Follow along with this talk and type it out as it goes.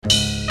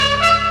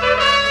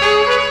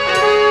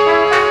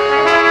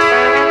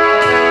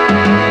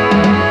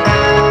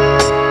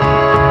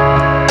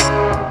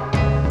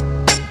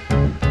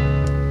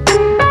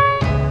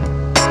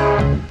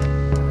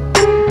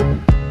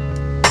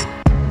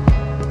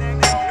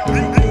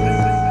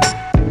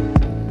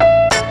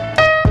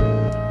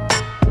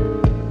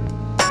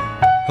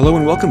Hello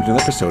and welcome to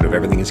another episode of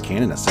Everything is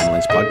Canon, a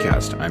Sunlights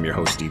podcast. I'm your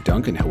host, Steve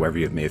Duncan. However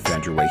you may have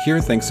found your way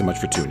here, thanks so much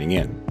for tuning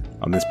in.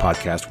 On this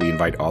podcast, we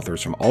invite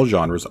authors from all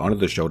genres onto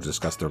the show to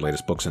discuss their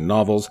latest books and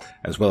novels,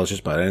 as well as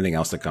just about anything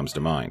else that comes to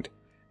mind.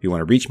 If you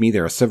want to reach me,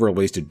 there are several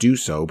ways to do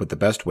so, but the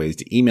best way is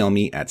to email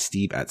me at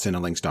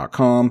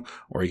steve@cinelinks.com,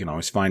 or you can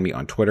always find me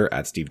on Twitter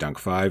at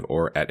SteveDunk5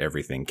 or at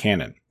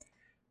EverythingCanon.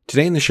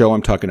 Today in the show,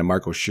 I'm talking to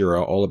Marco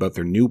Schira all about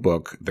their new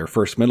book, their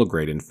first middle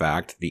grade in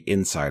fact, The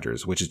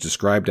Insiders, which is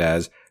described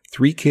as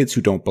Three Kids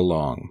Who Don't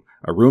Belong,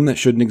 A Room That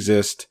Shouldn't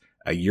Exist,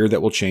 A Year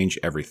That Will Change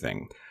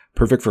Everything.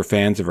 Perfect for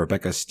fans of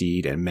Rebecca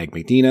Steed and Meg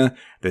Medina,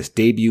 this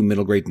debut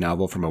middle grade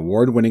novel from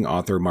award-winning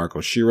author Marco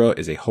Schira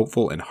is a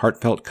hopeful and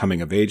heartfelt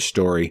coming-of-age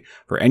story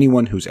for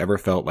anyone who's ever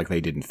felt like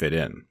they didn't fit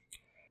in.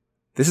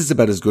 This is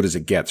about as good as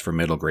it gets for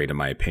middle grade in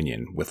my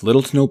opinion, with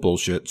little to no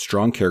bullshit,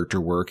 strong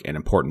character work, and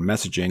important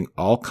messaging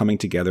all coming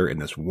together in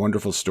this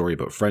wonderful story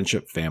about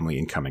friendship, family,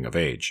 and coming of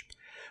age.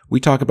 We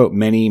talk about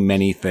many,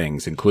 many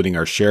things, including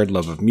our shared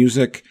love of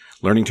music,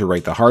 learning to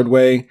write the hard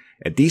way,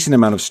 a decent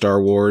amount of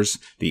Star Wars,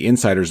 The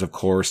Insiders of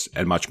course,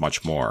 and much,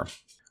 much more.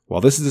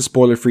 While this is a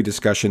spoiler-free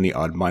discussion, the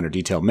odd minor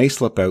detail may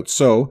slip out,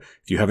 so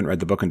if you haven't read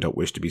the book and don't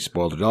wish to be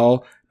spoiled at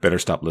all, better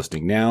stop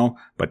listening now,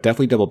 but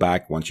definitely double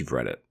back once you've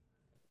read it.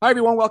 Hi,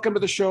 everyone. Welcome to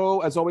the show.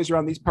 As always,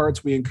 around these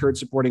parts, we encourage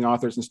supporting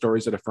authors and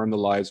stories that affirm the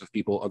lives of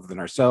people other than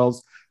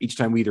ourselves. Each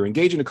time we either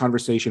engage in a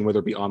conversation, whether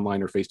it be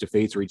online or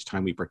face-to-face, or each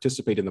time we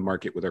participate in the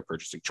market with our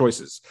purchasing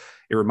choices.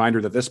 A reminder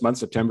that this month,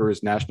 September,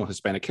 is National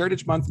Hispanic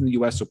Heritage Month in the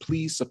U.S., so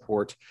please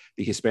support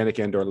the Hispanic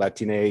and or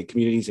Latina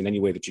communities in any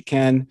way that you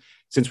can.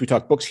 Since we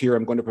talk books here,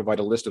 I'm going to provide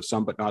a list of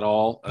some, but not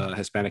all,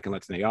 Hispanic and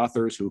Latina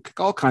authors who kick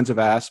all kinds of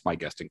ass, my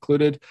guest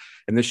included.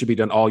 And this should be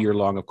done all year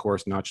long, of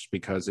course, not just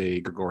because a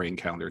Gregorian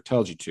calendar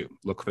tells you to.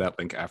 Look for that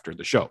link after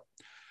the show.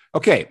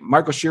 Okay,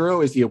 Marco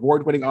Schira is the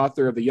award-winning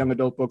author of the young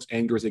adult books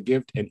Anger is a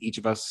Gift and Each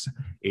of Us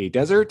a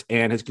Desert,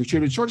 and has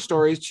contributed short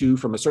stories to,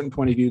 from a certain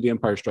point of view, The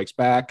Empire Strikes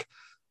Back.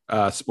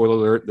 Spoiler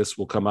alert, this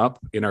will come up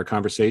in our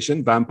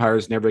conversation.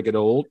 Vampires Never Get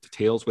Old,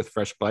 Tales with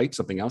Fresh Bite,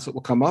 something else that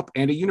will come up,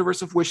 and A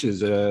Universe of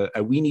Wishes, a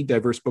We Need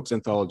Diverse Books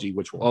anthology,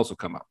 which will also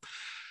come up.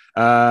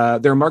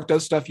 Their Mark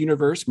Does Stuff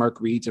universe, Mark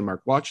Reads and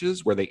Mark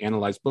Watches, where they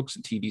analyze books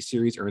and TV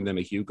series, earned them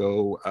a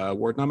Hugo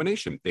Award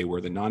nomination. They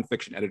were the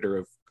nonfiction editor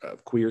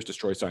of Queers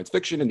Destroy Science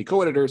Fiction and the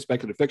co-editor of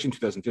Speculative Fiction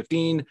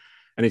 2015,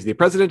 and is the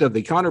president of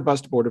the Connor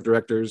Bust Board of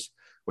Directors.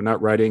 When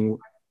not writing,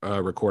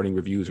 recording,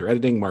 reviews, or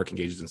editing, Mark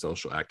engages in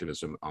social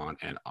activism on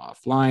and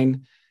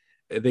offline.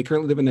 They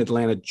currently live in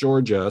Atlanta,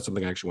 Georgia,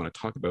 something I actually want to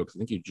talk about because I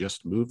think you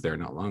just moved there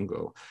not long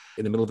ago,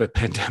 in the middle of a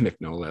pandemic,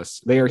 no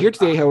less. They are here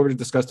today, however, to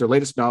discuss their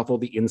latest novel,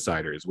 The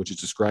Insiders, which is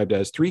described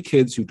as Three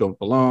Kids Who Don't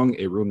Belong,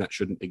 A Room That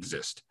Shouldn't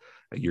Exist,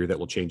 A Year That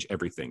Will Change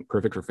Everything.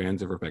 Perfect for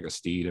fans of Rebecca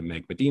Steed and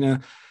Meg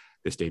Medina.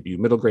 This debut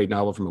middle grade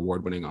novel from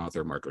award-winning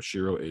author Marco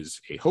Schira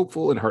is a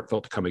hopeful and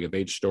heartfelt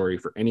coming-of-age story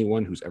for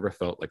anyone who's ever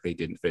felt like they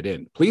didn't fit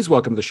in. Please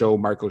welcome to the show,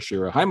 Marco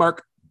Schira. Hi,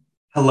 Mark.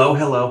 Hello.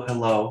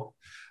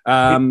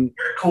 Very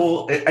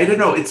cool. I don't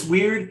know. It's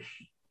weird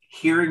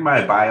hearing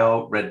my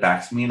bio read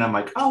back to me, and I'm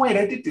like, oh wait,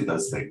 I did do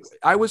those things.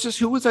 I was just,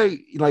 who was I?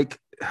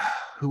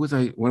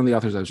 One of the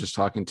authors I was just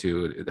talking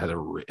to. It had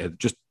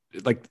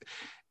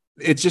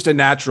it's just a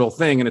natural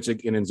thing, and it's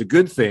a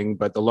good thing.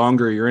 But the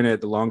longer you're in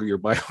it, the longer your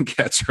bio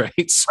gets,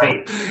 right? So,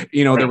 right.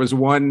 There was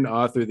one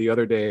author the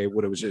other day. It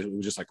was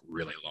just like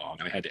really long,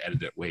 and I had to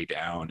edit it way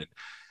down. And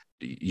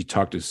you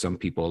talk to some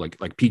people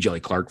like P. Jelly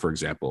Clark, for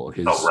example.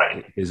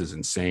 His is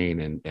insane,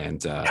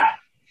 and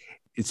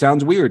it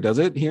sounds weird, does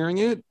it? Hearing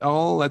it,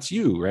 that's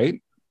you, right?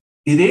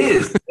 It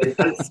is.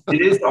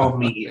 It is all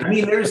me. I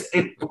mean,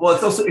 it's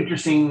also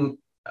interesting.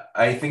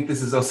 I think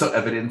this is also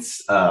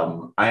evidence.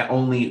 I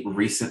only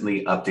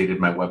recently updated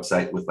my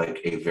website with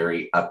like a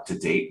very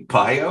up-to-date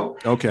bio.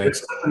 Okay.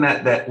 There's something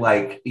that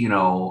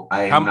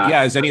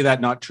is any of that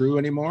not true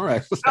anymore?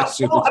 I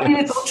mean,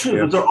 it's all true.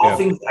 Those are all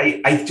things.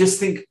 I just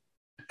think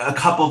a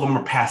couple of them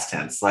are past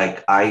tense.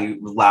 Like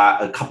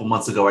a couple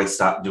months ago, I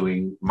stopped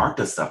doing Mark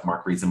Does Stuff,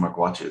 Mark Reads and Mark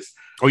Watches.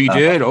 Oh, you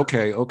did?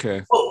 Okay.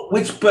 Well,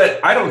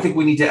 but I don't think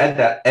we need to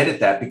edit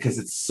that because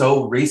it's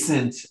so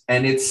recent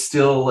and it's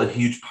still a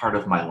huge part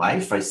of my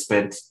life. I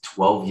spent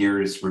 12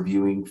 years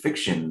reviewing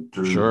fiction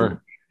through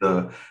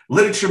the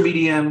literature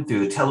medium,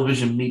 through the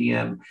television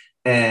medium,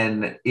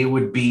 and it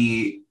would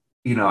be,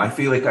 I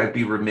feel like I'd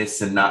be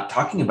remiss in not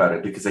talking about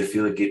it because I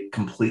feel like it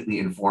completely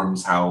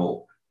informs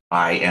how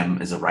I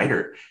am as a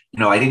writer.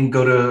 I didn't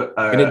go to...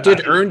 and it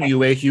did earn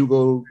you a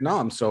Hugo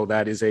nom, so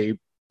that is a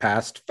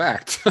past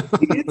fact.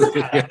 It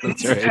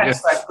is a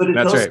past fact, but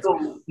it's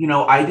also,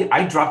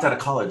 I dropped out of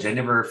college. I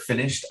never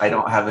finished. I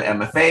don't have an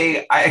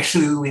MFA. I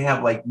actually only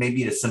have like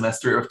maybe a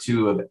semester or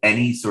two of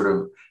any sort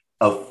of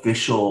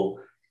official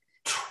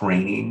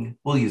training.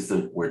 We'll use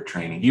the word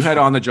training. You had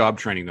on-the-job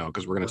training, though,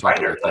 because we're going to talk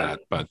about that.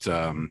 But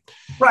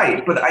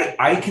right. But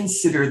I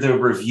consider the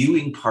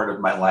reviewing part of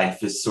my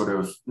life is sort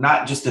of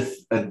not just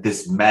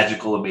this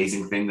magical,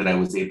 amazing thing that I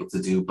was able to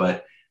do,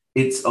 but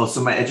it's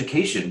also my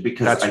education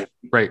because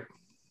right.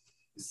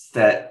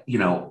 that,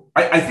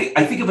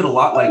 I think of it a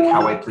lot like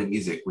how I play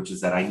music, which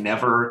is that I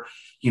never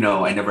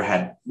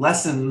had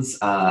lessons.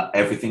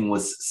 Everything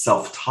was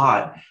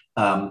self-taught.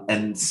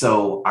 And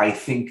so I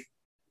think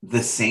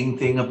the same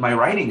thing of my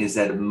writing is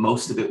that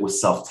most of it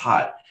was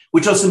self-taught,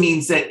 which also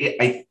means that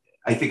I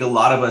think a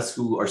lot of us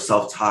who are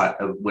self-taught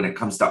when it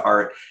comes to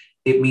art,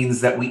 it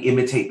means that we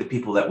imitate the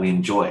people that we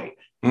enjoy.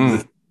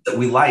 The that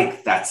we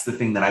like, that's the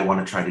thing that I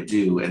want to try to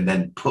do and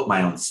then put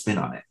my own spin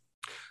on it.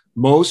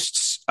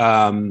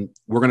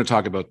 We're going to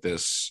talk about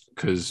this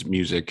because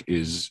music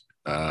is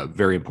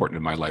very important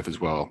in my life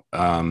as well.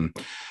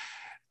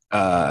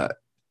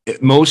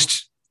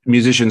 Most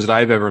musicians that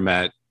I've ever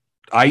met,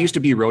 I used to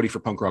be a roadie for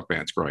punk rock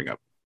bands growing up.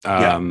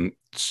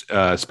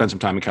 Spent some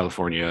time in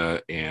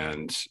California,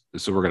 and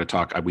so we're going to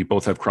talk. We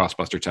both have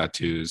crossbuster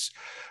tattoos.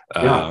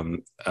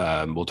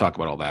 We'll talk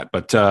about all that,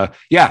 but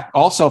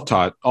all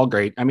self-taught, all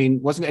great. I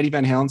mean, wasn't Eddie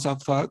Van Halen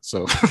self-taught?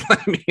 So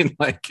I mean,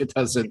 like, it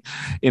doesn't,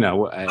 I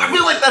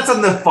feel like that's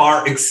on the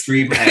far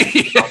extreme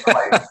end.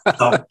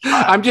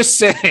 I'm just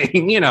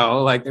saying,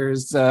 like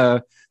there's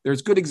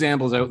good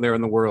examples out there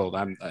in the world.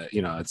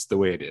 It's the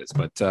way it is,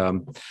 but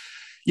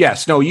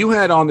yes, no, you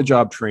had on the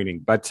job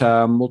training, but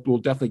we'll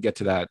definitely get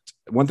to that.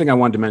 One thing I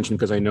wanted to mention,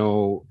 because I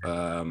know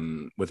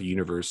with the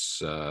universe,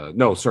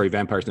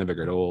 Vampires Never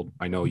Get Old,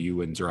 I know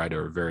you and Zoraida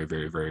are very,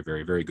 very, very,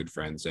 very, very good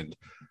friends. And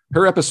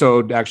her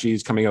episode actually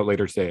is coming out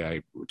later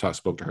today. I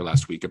spoke to her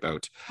last week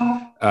about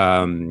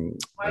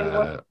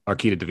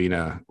Arquita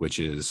Divina, which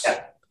is,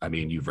 I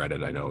mean, you've read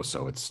it, I know.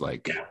 So it's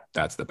like,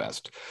 that's the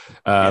best.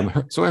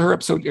 So her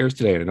episode airs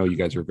today, and I know you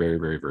guys are very,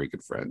 very, very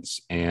good friends.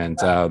 And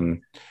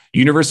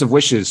Universe of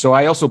Wishes. So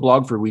I also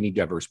blog for We Need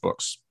Diverse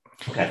Books.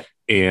 Okay.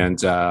 And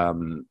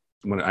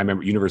when I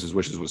remember Universe of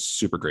Wishes was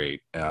super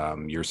great. I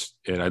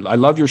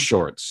love your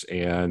shorts.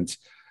 And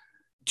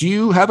do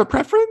you have a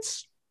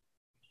preference?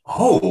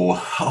 Oh,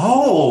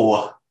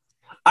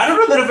 I don't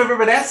know that I've ever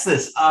been asked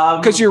this.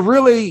 Because you're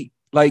really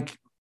like,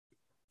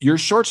 your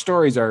short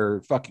stories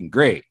are fucking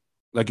great.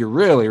 Like, you're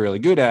really, really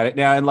good at it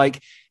now. And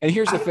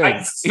here's the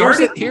thing.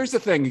 Here's the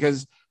thing,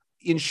 because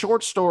in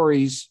short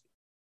stories,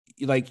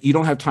 like, you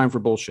don't have time for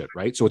bullshit,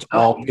 right? So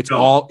it's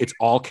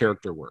all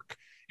character work,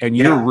 and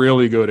you're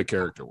really good at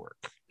character work.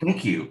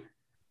 Thank you.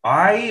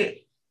 Oh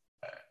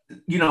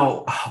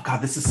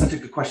God, this is such a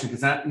good question,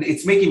 because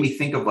it's making me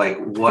think of like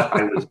what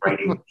I was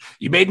writing.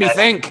 You made me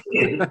think.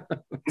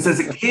 Because as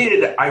a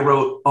kid, I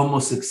wrote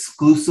almost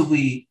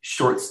exclusively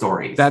short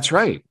stories. That's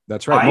right.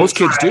 Most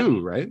kids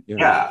do, right?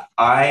 Yeah.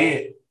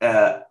 And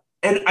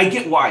I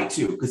get why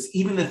too, because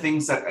even the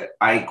things that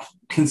I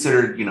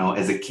considered,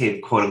 as a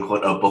kid, quote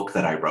unquote, a book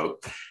that I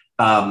wrote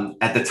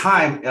at the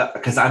time,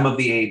 because I'm of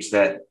the age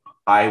that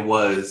I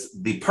was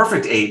the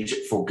perfect age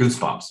for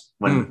Goosebumps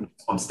when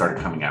Goosebumps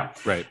started coming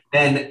out. Right.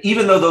 And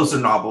even though those are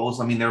novels,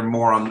 I mean, they're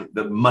more on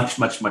the much,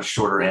 much, much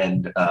shorter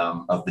end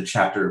of the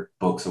chapter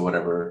books or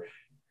whatever.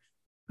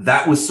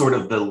 That was sort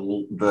of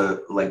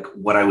the like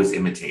what I was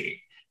imitating,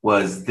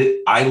 was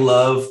that I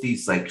love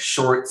these like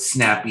short,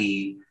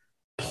 snappy,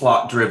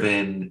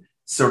 plot-driven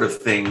sort of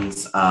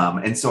things.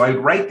 And so I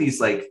write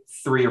these like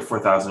 3,000 or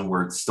 4,000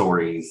 word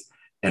stories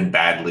and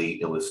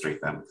badly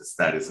illustrate them, because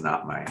that is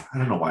not I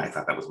don't know why I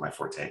thought that was my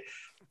forte,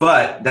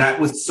 but that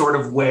was sort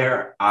of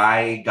where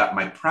I got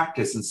my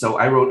practice. And so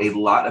I wrote a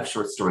lot of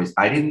short stories.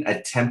 I didn't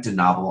attempt a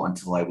novel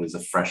until I was a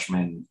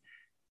freshman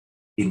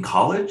in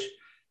college.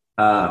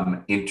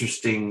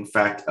 Interesting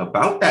fact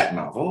about that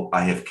novel,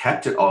 I have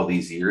kept it all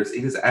these years.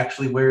 It is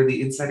actually where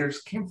The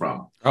Insiders came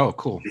from. Oh,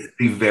 cool. It's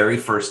the very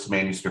first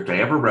manuscript I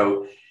ever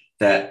wrote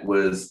that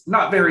was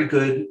not very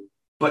good,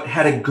 but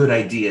had a good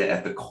idea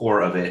at the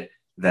core of it,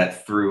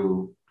 that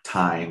through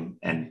time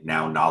and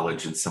now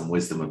knowledge and some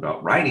wisdom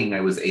about writing,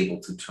 I was able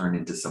to turn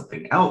into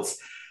something else.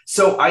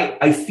 So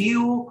I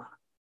feel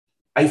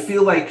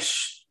like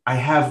I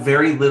have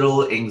very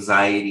little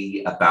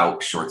anxiety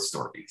about short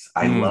stories.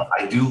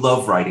 I do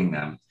love writing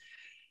them.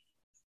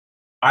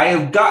 I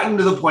have gotten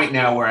to the point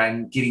now where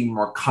I'm getting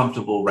more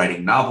comfortable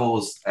writing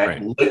novels.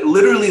 Right.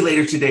 Literally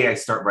later today, I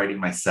start writing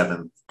my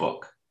 7th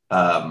book.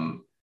 And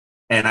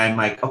I'm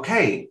like,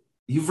 okay,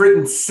 you've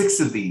written 6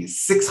 of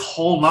these, 6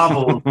 whole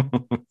novels.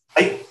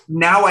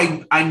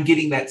 I'm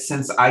getting that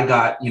sense I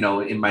got,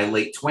 in my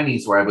late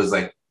 20s, where I was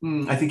like,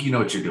 I think you know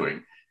what you're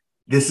doing.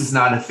 This is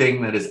not a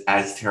thing that is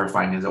as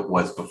terrifying as it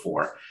was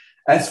before.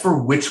 As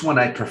for which one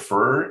I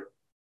prefer,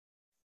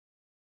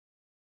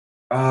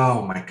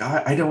 oh my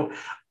God, the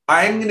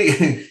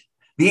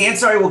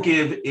answer I will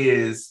give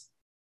is,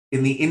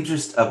 in the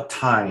interest of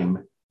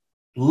time,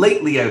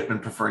 lately I've been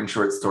preferring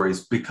short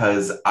stories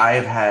because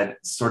I've had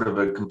sort of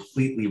a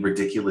completely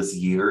ridiculous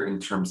year in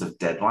terms of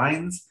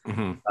deadlines.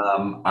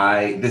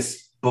 Mm-hmm.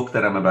 This book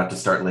that I'm about to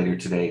start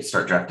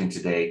drafting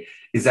today,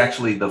 is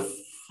actually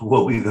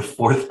will be the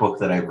 4th book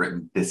that I've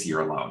written this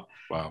year alone.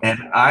 Wow. And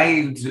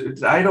I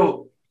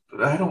don't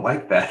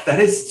like that. That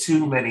is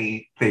too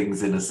many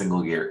things in a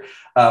single year.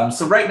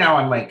 So right now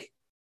I'm like,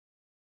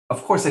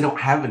 of course I don't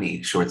have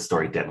any short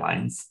story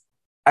deadlines.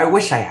 I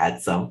wish I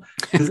had some,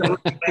 because it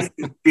would be nice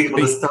to be able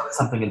to start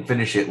something and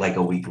finish it like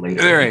a week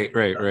later.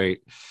 Right.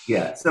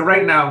 Yeah. So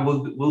right now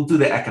we'll do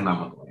the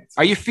economical answer.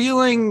 Are you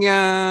feeling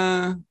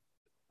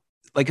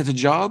like it's a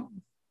job?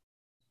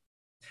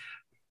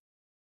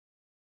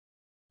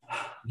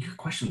 Your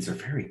questions are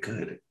very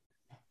good.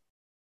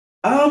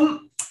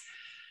 Um,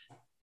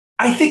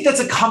 I think that's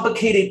a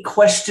complicated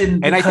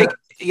question And I because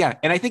think,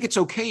 and I think it's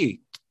okay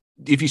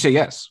if you say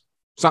yes.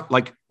 It's not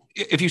like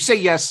if you say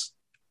yes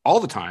all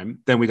the time,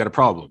 then we got a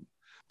problem.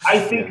 I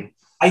think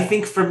I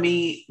think for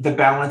me the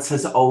balance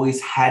has always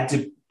had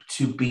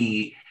to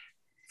be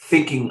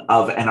thinking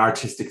of an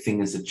artistic thing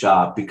as a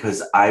job,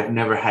 because I've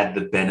never had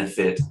the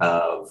benefit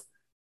of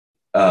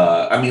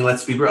I mean,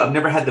 let's be real, I've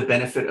never had the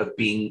benefit of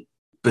being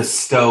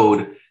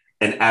bestowed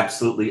an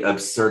absolutely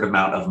absurd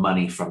amount of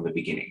money from the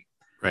beginning.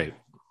 Right.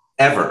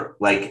 Ever.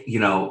 Like,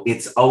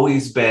 it's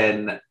always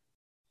been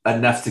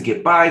enough to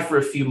get by for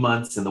a few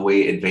months. And the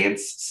way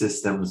advanced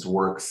systems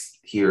works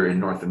here in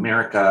North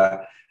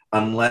America,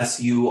 unless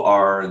you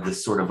are the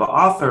sort of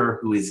author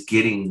who is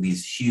getting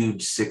these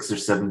huge 6 or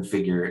 7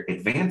 figure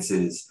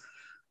advances.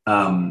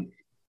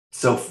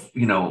 So,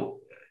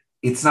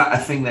 it's not a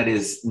thing that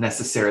is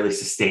necessarily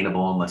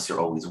sustainable unless you're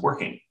always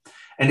working.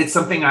 And it's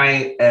something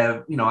I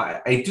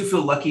do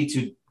feel lucky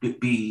to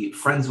be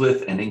friends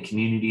with and in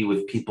community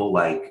with people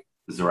like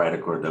Zoraida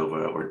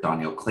Cordova or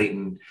Daniel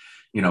Clayton,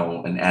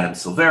 and Adam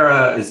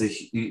Silvera is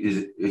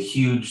a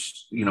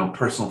huge,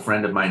 personal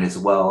friend of mine as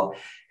well.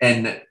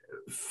 And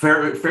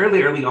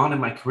fairly early on in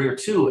my career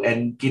too,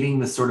 and getting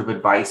the sort of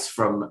advice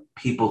from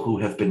people who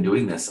have been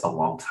doing this a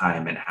long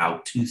time and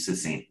how to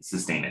sustain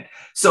it.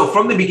 So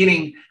from the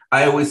beginning,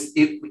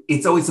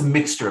 it's always a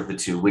mixture of the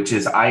two, which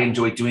is I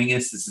enjoy doing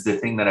this. This is the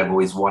thing that I've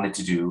always wanted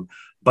to do,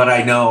 but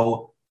I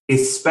know,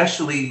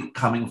 especially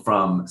coming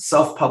from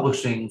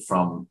self-publishing,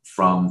 from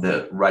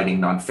the writing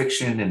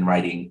nonfiction and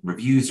writing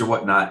reviews or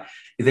whatnot,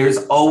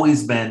 there's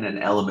always been an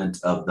element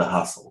of the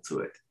hustle to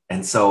it.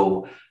 And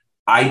so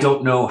I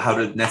don't know how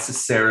to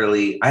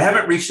necessarily, I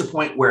haven't reached a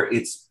point where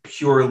it's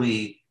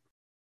purely,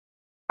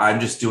 I'm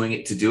just doing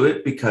it to do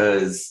it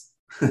because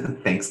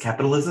thanks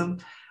capitalism.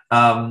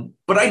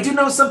 But I do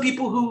know some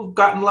people who've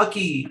gotten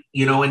lucky,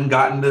 and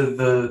gotten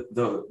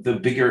the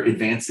bigger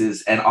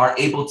advances and are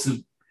able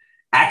to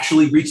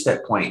actually reach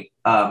that point.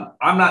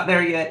 I'm not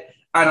there yet.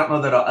 I don't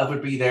know that I'll ever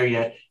be there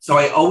yet. So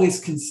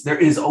there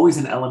is always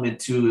an element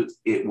to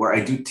it where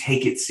I do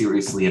take it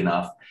seriously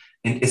enough,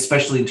 and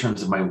especially in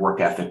terms of my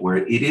work ethic, where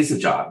it is a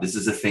job. This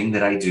is a thing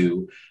that I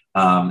do.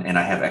 And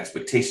I have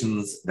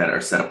expectations that are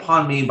set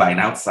upon me by an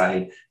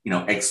outside,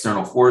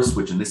 external force,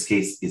 which in this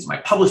case is my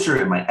publisher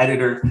and my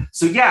editor.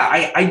 So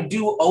yeah, I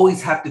do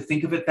always have to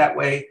think of it that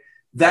way.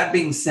 That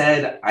being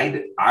said,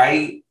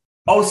 I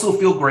also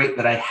feel great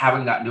that I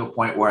haven't gotten to a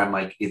point where I'm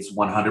like, it's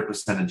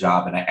 100% a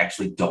job and I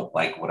actually don't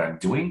like what I'm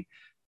doing.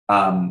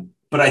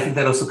 But I think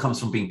that also comes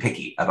from being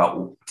picky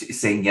about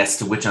saying yes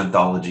to which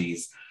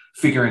anthologies,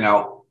 figuring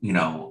out,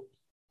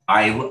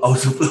 I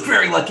also feel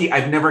very lucky.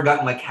 I've never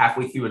gotten like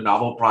halfway through a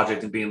novel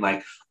project and being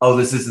like, oh,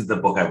 this isn't the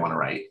book I want to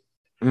write.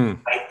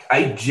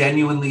 I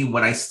genuinely,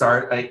 when I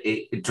start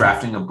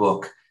drafting a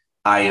book,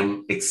 I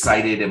am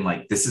excited and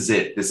like, this is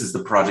it. This is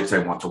the project I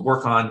want to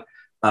work on.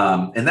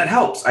 And that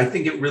helps. I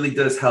think it really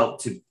does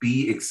help to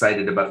be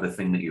excited about the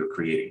thing that you're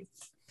creating.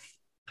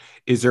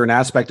 Is there an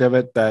aspect of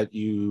it that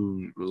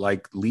you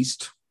like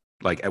least,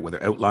 like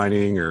whether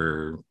outlining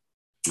or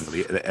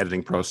the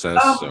editing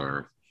process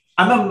or?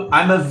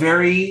 I'm a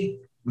very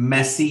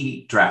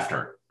messy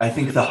drafter. I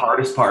think the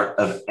hardest part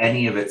of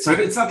any of it. So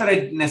it's not that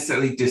I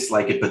necessarily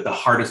dislike it, but the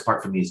hardest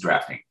part for me is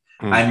drafting.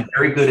 I'm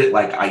very good at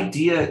like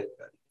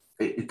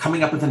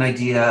coming up with an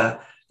idea,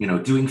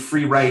 doing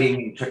free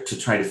writing to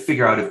try to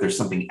figure out if there's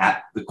something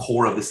at the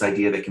core of this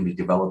idea that can be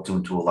developed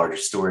into a larger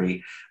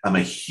story. I'm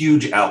a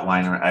huge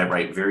outliner. I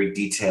write very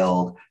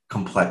detailed,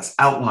 complex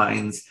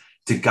outlines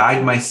to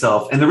guide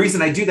myself. And the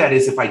reason I do that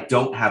is if I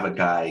don't have a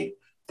guide,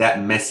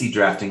 that messy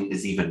drafting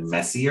is even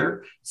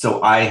messier.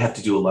 So I have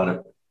to do a lot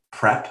of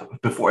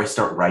prep before I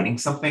start writing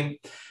something.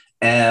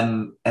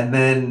 And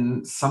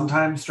then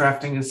sometimes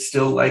drafting is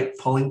still like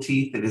pulling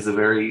teeth. It is a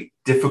very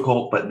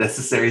difficult but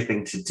necessary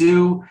thing to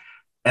do.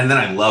 And then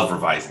I love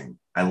revising.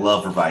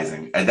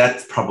 And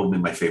that's probably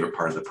my favorite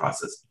part of the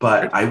process.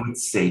 But I would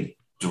say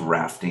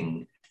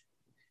drafting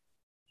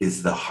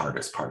is the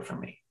hardest part for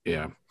me.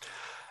 Yeah.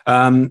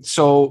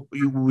 So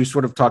we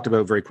sort of talked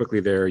about very quickly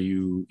there,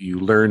 you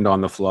learned on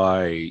the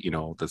fly,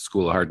 the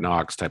School of Hard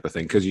Knocks type of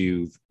thing, because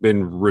you've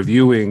been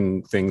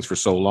reviewing things for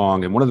so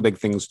long. And one of the big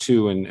things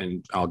too,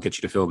 and I'll get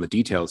you to fill in the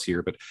details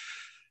here, but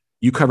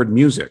you covered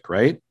music,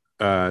 right?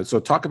 So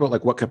talk about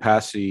like what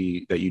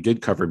capacity that you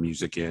did cover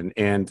music in.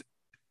 And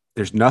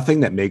there's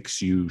nothing that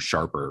makes you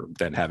sharper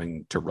than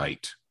having to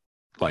write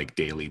like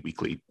daily,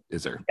 weekly,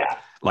 is there? Yeah.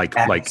 Like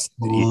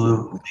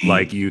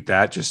you,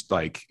 that just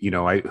like,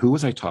 who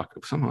was I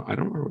talking? Someone, I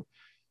don't remember.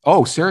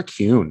 Oh, Sarah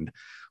Kuhn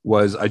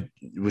was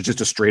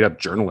just a straight up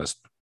journalist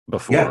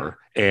before.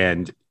 Yeah.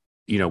 And,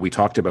 we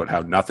talked about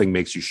how nothing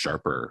makes you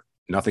sharper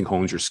nothing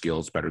hones your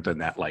skills better than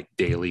that like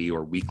daily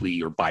or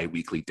weekly or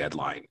bi-weekly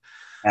deadline.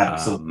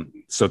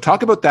 Absolutely. So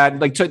talk about that.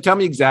 Like, tell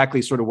me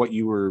exactly sort of what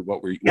you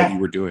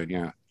were doing.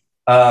 Yeah.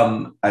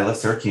 I love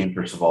Syracuse,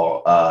 first of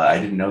all. I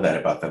didn't know that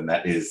about them.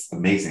 That is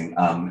amazing.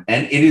 And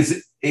it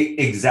is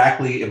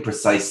exactly and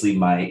precisely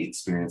my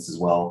experience as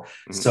well.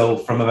 Mm-hmm. So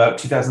from about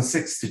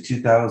 2006 to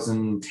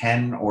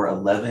 2010 or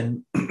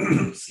 11,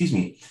 excuse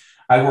me,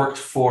 I worked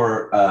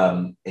for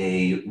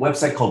a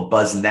website called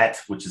BuzzNet,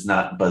 which is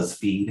not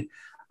BuzzFeed.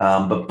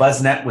 But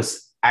BuzzNet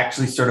was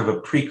actually sort of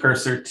a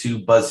precursor to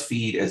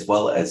BuzzFeed as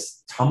well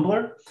as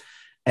Tumblr.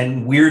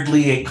 And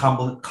weirdly, a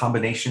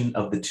combination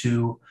of the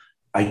two.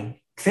 I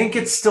think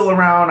it's still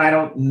around. I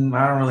don't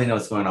really know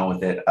what's going on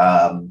with it.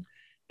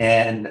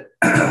 And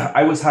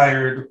I was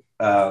hired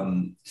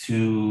to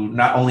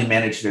not only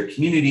manage their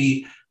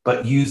community,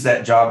 but use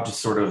that job to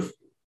sort of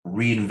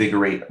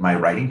reinvigorate my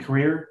writing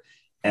career,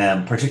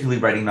 and particularly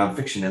writing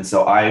nonfiction. And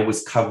so I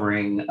was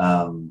covering,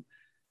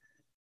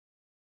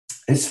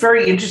 it's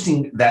very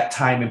interesting that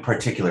time in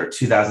particular,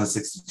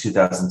 2006 to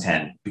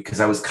 2010, because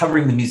I was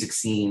covering the music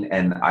scene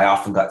and I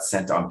often got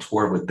sent on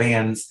tour with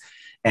bands.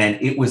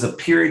 And it was a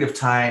period of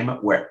time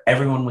where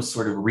everyone was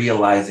sort of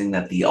realizing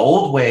that the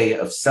old way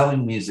of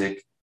selling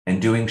music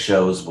and doing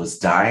shows was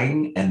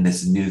dying and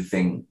this new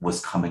thing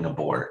was coming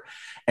aboard.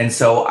 And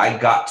so I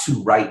got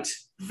to write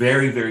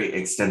very, very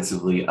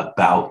extensively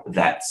about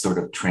that sort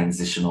of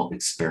transitional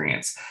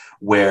experience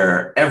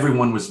where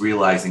everyone was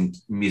realizing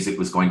music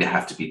was going to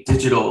have to be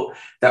digital.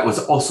 That was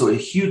also a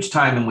huge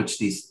time in which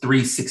these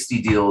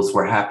 360 deals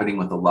were happening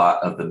with a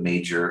lot of the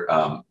major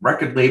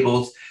record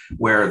labels,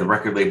 where the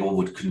record label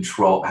would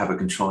have a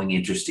controlling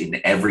interest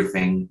in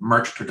everything: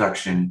 merch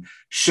production,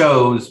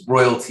 shows,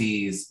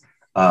 royalties,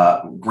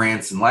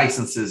 grants and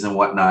licenses and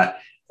whatnot.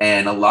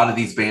 And a lot of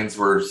these bands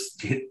were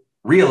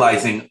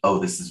realizing, oh,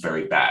 this is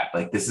very bad.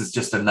 Like, this is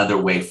just another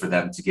way for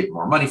them to get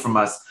more money from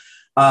us.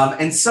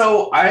 And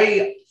so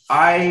I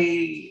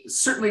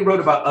certainly wrote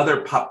about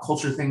other pop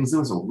culture things. There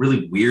was a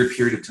really weird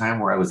period of time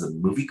where I was a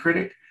movie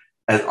critic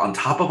on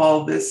top of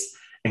all of this,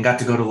 and got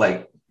to go to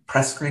like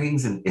press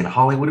screenings in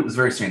Hollywood. It was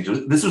very strange.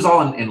 This was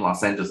all in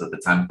Los Angeles at the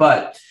time.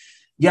 But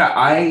yeah,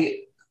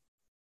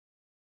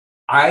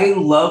 I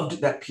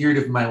loved that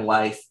period of my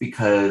life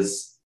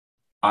because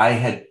I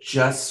had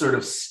just sort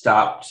of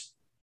stopped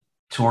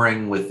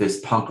touring with this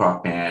punk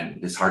rock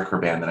band, this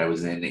hardcore band that I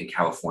was in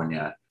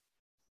California.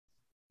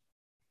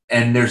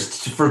 And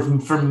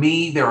for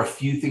me, there are a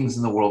few things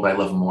in the world I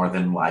love more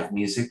than live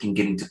music, and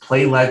getting to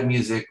play live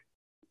music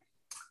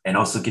and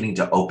also getting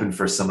to open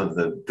for some of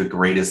the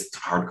greatest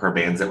hardcore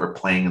bands that were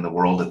playing in the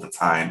world at the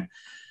time.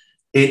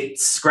 It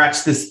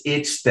scratched this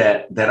itch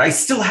that I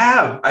still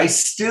have. I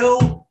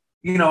still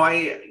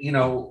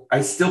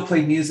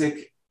play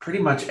music pretty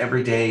much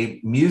every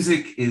day.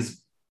 Music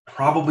is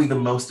probably the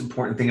most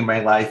important thing in my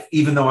life,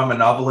 even though I'm a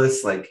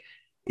novelist. Like,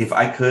 if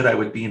I could, I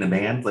would be in a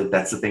band. Like,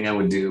 that's the thing I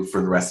would do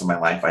for the rest of my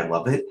life. I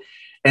love it.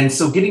 And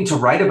so getting to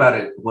write about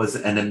it was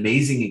an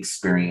amazing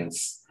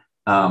experience.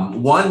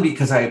 One,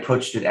 because I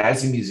approached it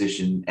as a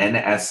musician and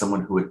as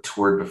someone who had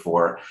toured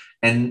before.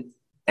 And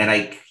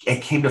I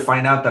came to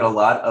find out that a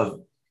lot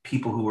of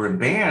people who were in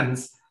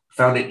bands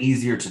found it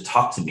easier to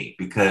talk to me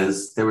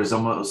because there was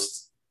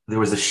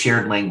a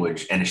shared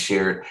language and a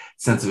shared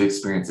sense of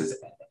experiences.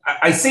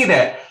 I say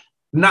that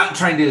not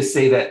trying to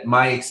say that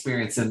my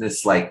experience in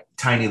this like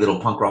tiny little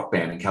punk rock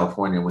band in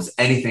California was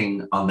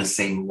anything on the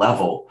same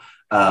level.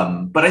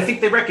 But I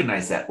think they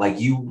recognize that, like,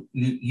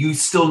 you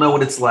still know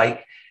what it's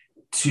like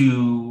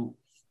to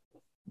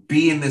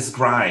be in this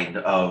grind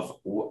of,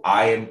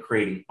 I am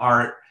creating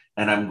art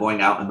and I'm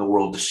going out in the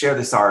world to share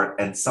this art.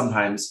 And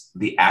sometimes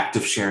the act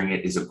of sharing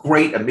it is a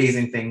great,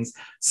 amazing thing.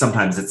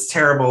 Sometimes it's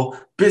terrible.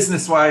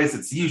 Business-wise,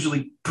 it's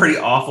usually pretty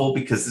awful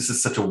because this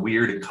is such a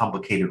weird and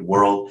complicated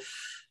world.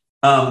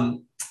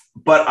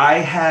 But I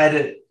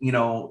had,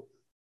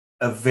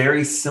 a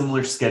very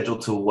similar schedule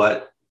to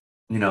what,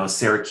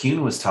 Sarah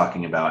Kuhn was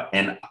talking about.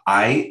 And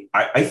I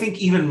think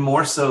even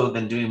more so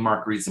than doing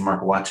Mark Reads and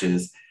Mark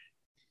Watches,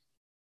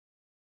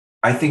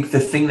 I think the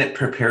thing that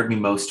prepared me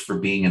most for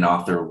being an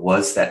author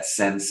was that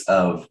sense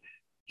of,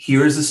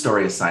 here's a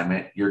story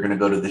assignment. You're going to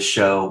go to this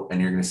show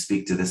and you're going to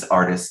speak to this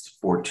artist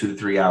for 2 to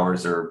 3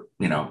 hours, or,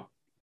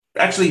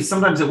 actually,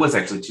 sometimes it was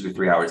actually 2 to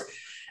 3 hours.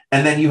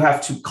 And then you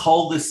have to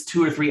cull this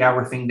 2 or 3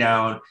 hour thing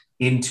down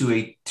into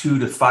a 2,000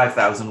 to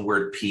 5,000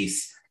 word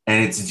piece,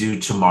 and it's due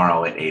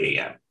tomorrow at 8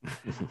 a.m.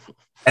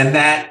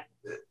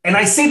 And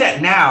I say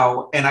that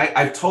now, and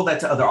I've told that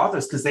to other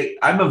authors because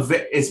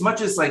as much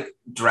as like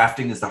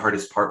drafting is the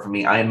hardest part for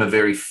me, I am a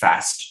very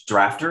fast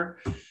drafter.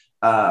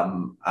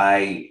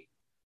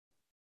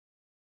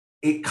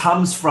 It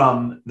comes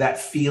from that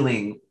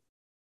feeling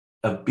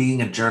of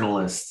being a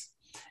journalist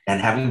and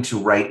having to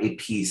write a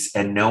piece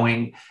and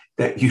knowing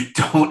that you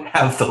don't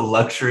have the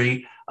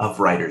luxury of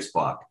writer's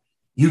block.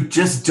 You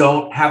just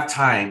don't have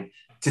time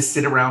to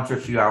sit around for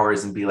a few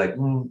hours and be like,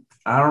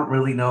 I don't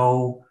really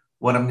know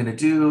what I'm going to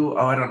do.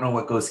 Oh, I don't know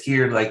what goes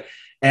here. Like,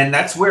 And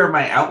that's where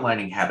my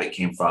outlining habit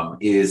came from,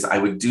 is I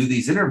would do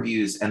these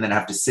interviews and then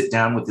have to sit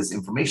down with this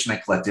information I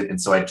collected.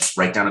 And so I just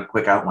write down a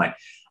quick outline.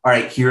 All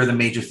right, here are the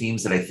major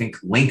themes that I think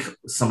link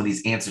some of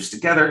these answers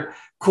together.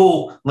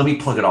 Cool. Let me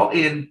plug it all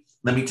in.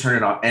 Let me turn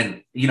it on.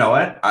 And you know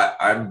what?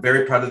 I'm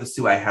very proud of this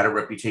too. I had a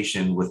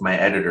reputation with my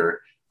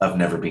editor of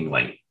never being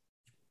late.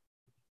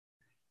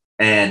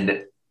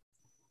 And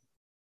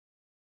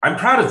I'm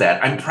proud of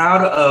that. I'm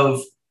proud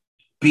of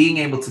being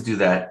able to do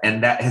that.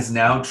 And that has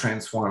now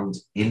transformed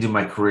into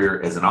my career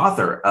as an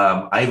author.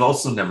 I've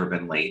also never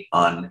been late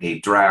on a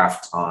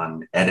draft,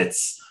 on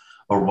edits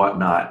or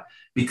whatnot,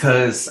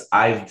 because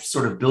I've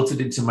sort of built it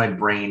into my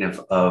brain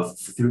of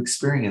through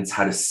experience,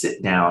 how to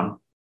sit down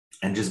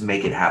and just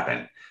make it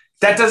happen.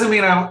 That doesn't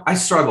mean I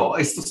struggle.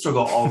 I still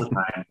struggle all the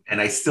time.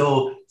 And I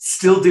still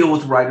deal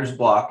with writer's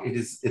block. It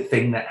is a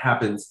thing that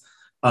happens.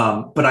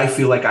 But I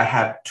feel like I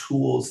have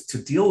tools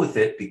to deal with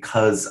it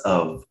because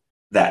of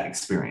that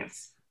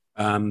experience.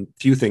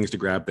 Few things to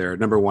grab there.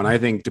 Number one, I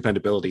think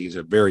dependability is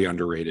a very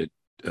underrated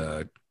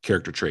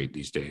character trait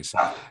these days.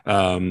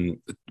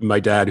 My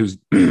dad, who's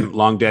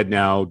long dead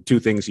now, two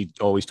things he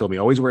always told me: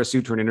 always wear a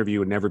suit for an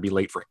interview and never be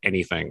late for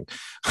anything.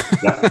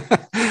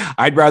 Yeah.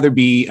 I'd rather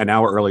be an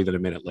hour early than a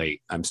minute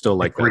late. I'm still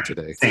like that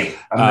today. Same.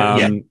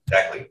 Yeah,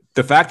 exactly.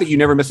 The fact that you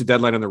never miss a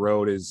deadline on the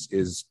road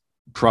is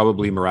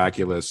probably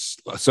miraculous.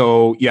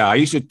 So yeah,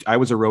 I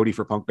was a roadie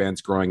for punk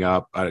bands growing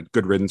up. I had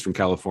Good Riddance from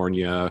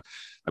California.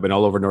 I've been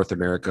all over North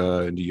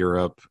America, into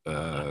Europe.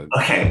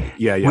 Okay.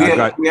 Yeah.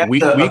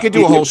 We could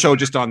do a whole show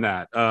just on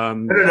that.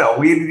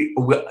 No.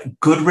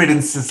 Good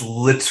Riddance is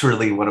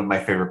literally one of my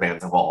favorite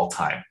bands of all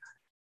time.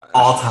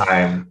 All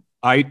time.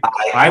 I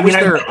was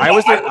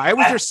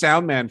their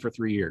sound man for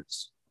 3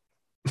 years.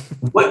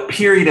 What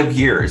period of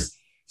years?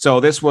 So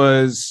this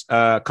was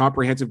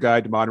Comprehensive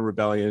Guide to Modern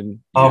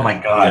Rebellion. Oh my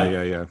God.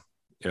 Yeah.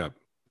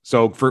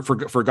 So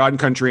for God and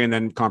Country, and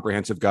then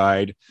Comprehensive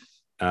Guide.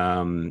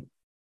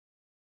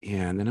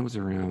 Yeah, and then it was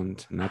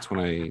around, and that's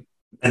when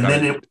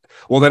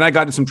then I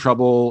got in some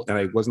trouble, and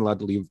I wasn't allowed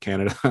to leave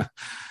Canada.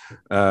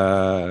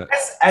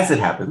 As it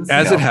happens.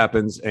 It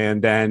happens,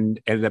 and then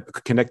ended up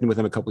connecting with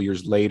him a couple of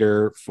years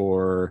later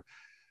for.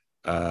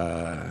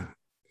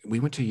 We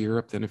went to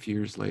Europe then a few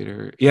years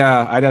later.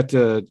 Yeah, I'd have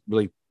to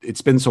really.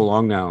 It's been so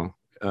long now.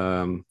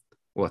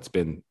 It's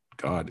been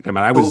God. I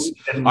mean,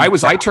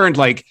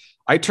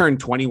 I turned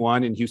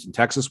 21 in Houston,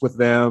 Texas with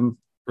them.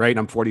 Right.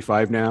 I'm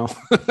 45 now.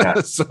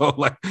 Yeah. So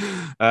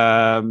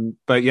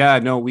but yeah,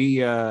 no,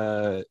 we,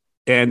 and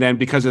then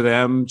because of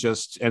them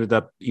just ended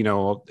up,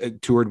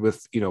 toured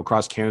with,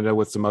 across Canada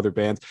with some other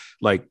bands,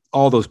 like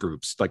all those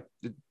groups, like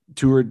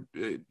toured,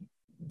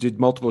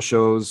 did multiple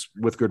shows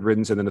with Good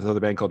Riddance, and then this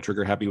other band called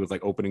Trigger Happy was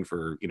like opening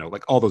for,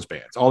 like all those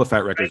bands, all the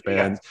Fat Records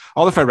bands,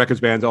 all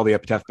the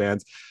Epitaph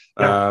bands.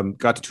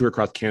 Got to tour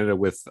across Canada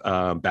with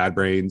Bad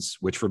Brains,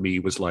 which for me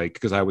was like,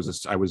 because I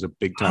was a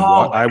big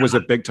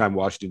time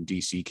Washington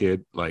DC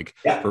kid, like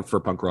for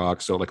punk rock.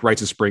 So like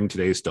Rites of Spring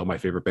today is still my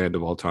favorite band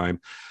of all time.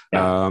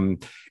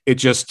 It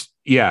just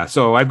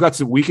so I've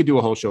got we could do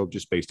a whole show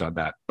just based on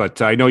that,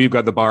 but I know you've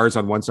got the bars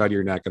on one side of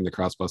your neck and the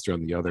crossbuster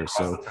on the other.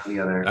 So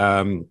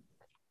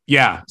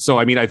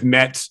I mean, I've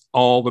met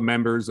all the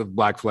members of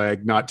Black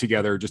Flag, not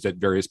together, just at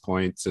various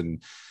points,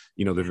 and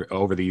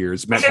over the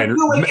years, I've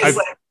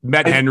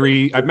met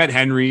Henry,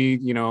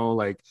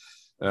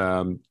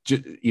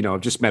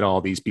 just met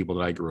all these people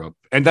that I grew up.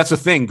 And that's the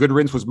thing. Good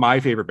Riddance was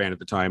my favorite band at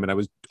the time. And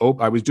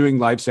I was doing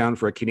live sound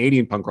for a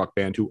Canadian punk rock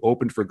band who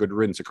opened for Good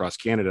Riddance across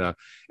Canada.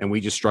 And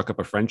we just struck up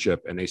a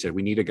friendship, and they said,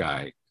 we need a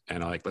guy.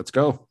 And I'm like, let's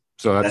go.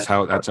 So that's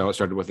how it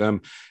started with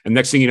them. And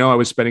next thing you know, I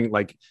was spending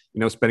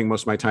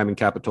most of my time in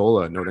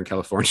Capitola, Northern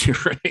California,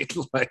 right?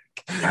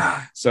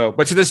 So,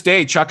 but to this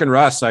day, Chuck and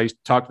Russ, I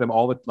talk to them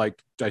I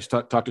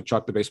talk to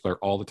Chuck, the bass player,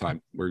 all the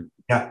time. We're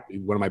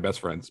one of my best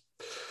friends.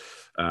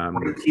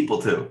 Great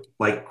people too,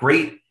 like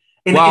great.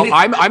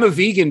 I'm a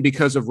vegan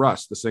because of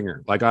Russ, the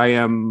singer. Like I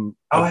am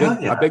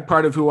a big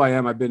part of who I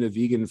am. I've been a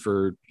vegan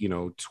for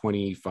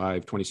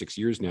 25, 26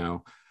 years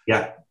now.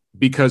 Yeah,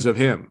 because of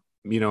him.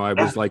 I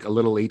was like a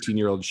little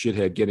 18-year-old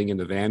shithead getting in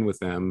the van with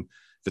them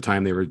the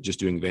time they were just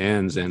doing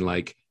vans and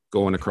like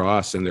going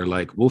across, and they're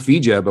like, we'll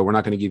feed you, but we're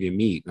not going to give you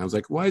meat. And I was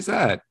like, why is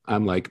that?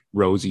 I'm like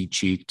rosy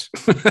cheeked,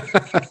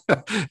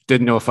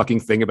 didn't know a fucking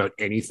thing about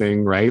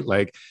anything. Right.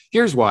 Like,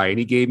 here's why. And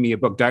he gave me a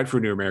book, Diet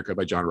for New America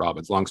by John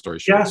Robbins. Long story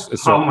short.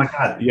 Yes. Oh my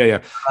God. Yeah.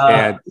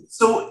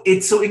 So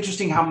it's so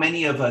interesting how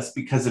many of us,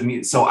 because of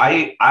me. So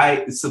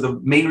so the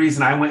main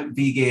reason I went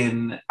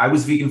vegan, I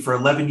was vegan for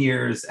 11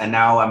 years, and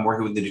now I'm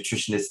working with the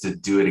nutritionist to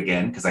do it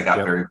again, because I got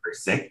very, very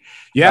sick.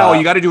 Yeah.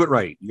 You got to do it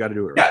right. Yeah.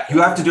 You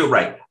have to do it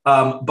right.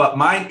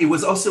 But it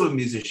was also a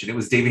musician. It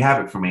was Davey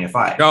Havoc from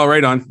AFI. Oh,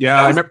 right on.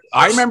 Yeah.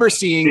 I remember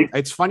seeing,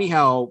 it's funny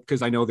how,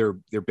 because I know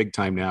they're big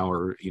time now,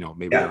 or,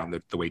 maybe they're on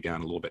the way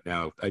down a little bit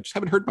now. I just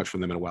haven't heard much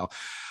from them in a while,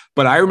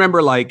 but I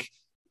remember like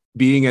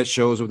being at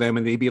shows with them,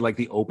 and they'd be like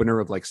the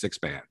opener of like 6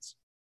 bands.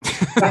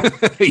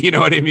 You know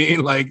what I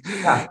mean? Like,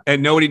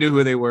 and nobody knew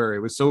who they were. It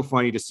was so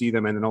funny to see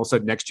them. And then all of a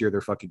sudden next year, they're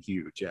fucking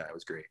huge. Yeah, it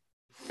was great.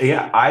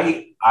 Yeah,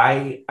 I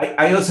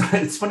also,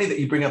 it's funny that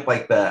you bring up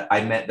like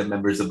I met the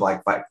members of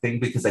Black Flag thing,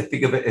 because I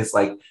think of it as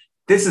like,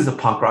 this is a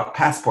punk rock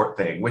passport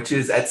thing, which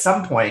is at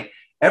some point,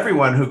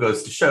 everyone who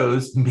goes to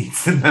shows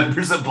meets the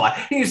members of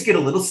Black. You just get a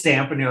little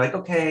stamp and you're like,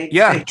 okay,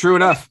 Yeah, today true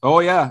enough. Oh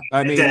yeah.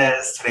 I mean,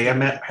 Des, today I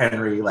met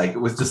Henry. Like, it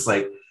was just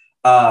like,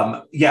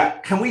 yeah,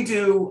 can we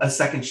do a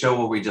second show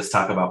where we just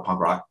talk about punk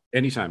rock?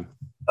 anytime.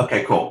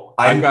 Okay, cool.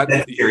 I've I'm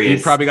got you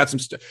curious. probably got some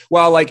stuff.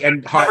 Well, like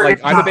like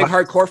I'm a big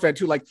hardcore fan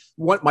too. Like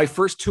what my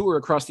first tour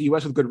across the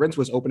US with Good Riddance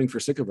was opening for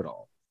Sick of It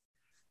All.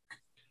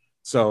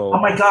 So Oh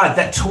my God,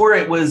 that tour,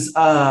 it was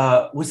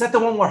that the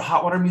one where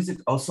Hot Water Music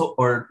also,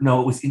 or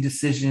no, it was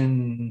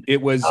Indecision.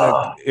 it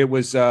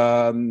was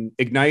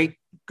Ignite,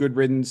 Good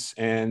Riddance,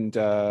 and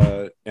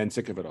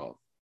Sick of It All.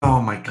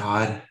 Oh my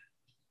God.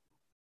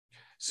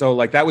 So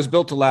like that was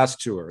built to last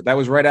tour. That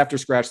was right after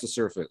Scratch the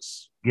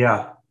Surface.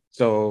 Yeah.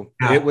 So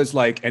Yeah. it was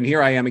like, and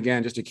here I am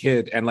again, just a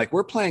kid. And like,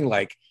 we're playing,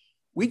 like,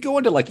 we'd go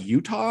into like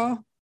Utah,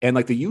 and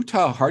like the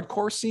Utah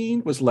hardcore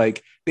scene was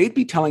like, they'd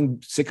be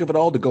telling Sick of It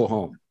All to go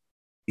home.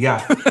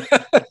 Yeah.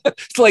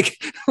 It's like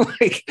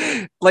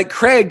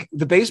Craig,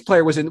 the bass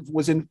player, was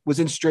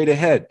in Straight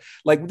Ahead.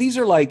 Like, these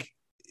are like,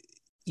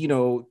 you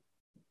know,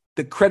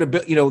 the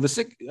credibility, you know, the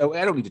sick.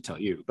 I don't need to tell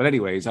you, but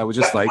anyways, I was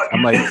just like,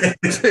 I'm like,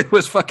 it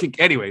was fucking.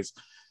 Anyways,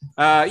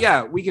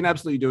 yeah, we can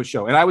absolutely do a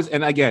show.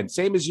 And again,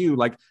 same as you,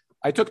 like,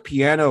 I took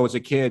piano as a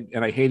kid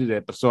and I hated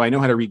it, but so I know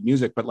how to read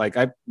music. But like,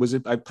 I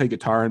played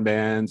guitar in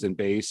bands and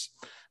bass.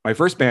 My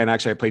first band,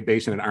 actually, I played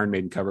bass in an Iron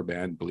Maiden cover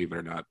band, believe it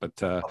or not.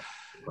 But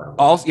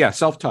also, yeah,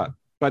 self-taught.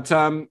 But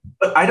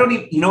I don't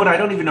even, you know what? I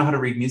don't even know how to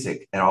read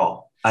music at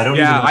all. I don't.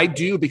 Yeah, even know. I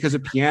do because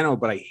of piano,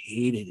 but I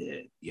hated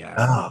it. Yeah.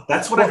 Oh,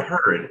 that's what I've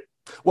heard.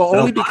 Well, But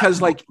only because,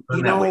 like,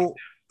 you that way. know,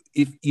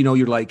 if you know,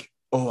 you're like,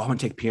 oh, I want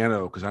to take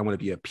piano because I want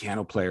to be a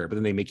piano player, but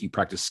then they make you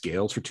practice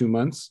scales for 2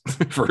 months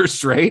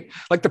first, right?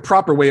 Like the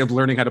proper way of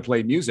learning how to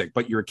play music,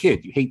 but you're a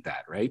kid, you hate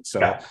that, right? So,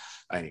 Yeah.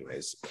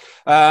 anyways,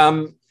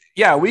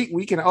 yeah,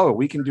 we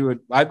can do it.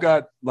 I've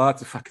got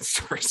lots of fucking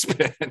stories,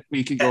 man.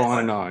 We can go on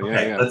and on.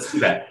 Okay, Yeah. let's do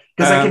that.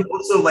 Because I can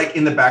also, like,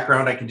 in the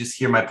background, I can just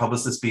hear my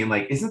publicist being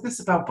like, "Isn't this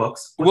about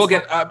books?" We'll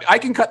get. I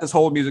can cut this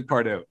whole music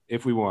part out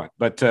if we want,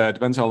 but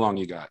depends how long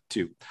you got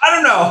too. I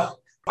don't know.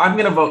 I'm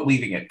gonna vote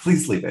leaving it.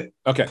 Please leave it.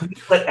 Okay. Please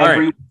let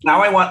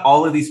Now I want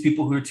all of these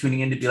people who are tuning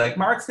in to be like,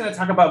 Mark's gonna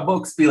talk about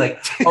books. Be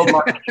like, oh,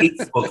 Mark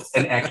hates books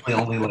and actually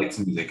only likes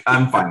music.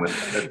 I'm fine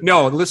with it.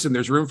 No, listen.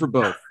 There's room for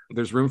both.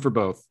 There's room for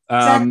both.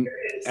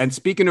 And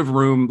speaking of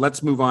room,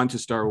 let's move on to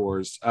Star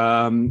Wars.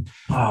 Oh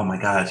my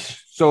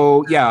gosh.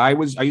 So yeah, I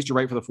used to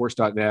write for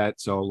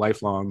theforce.net, so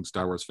lifelong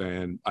Star Wars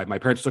fan. My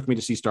parents took me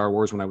to see Star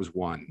Wars when I was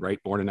 1,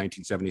 right? Born in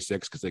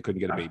 1976 because they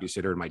couldn't get a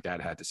babysitter, and my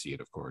dad had to see it,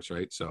 of course,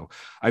 right? So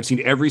I've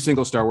seen every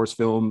single Star Wars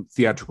film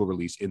theatrical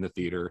release in the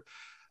theater.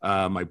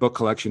 My book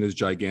collection is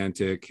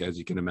gigantic, as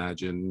you can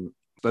imagine.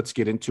 Let's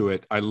get into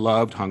it. I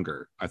loved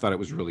Hunger. I thought it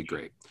was really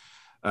great.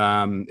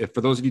 If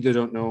for those of you that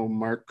don't know,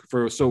 Mark,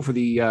 from a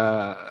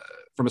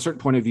certain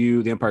point of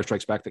view, The Empire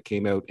Strikes Back that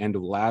came out end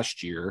of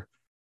last year,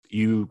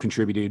 you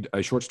contributed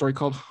a short story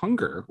called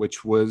Hunger,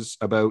 which was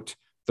about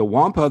the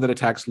Wampa that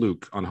attacks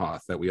Luke on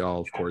Hoth, that we all,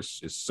 of course,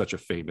 is such a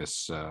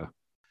famous,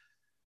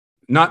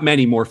 not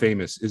many more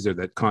famous, is there,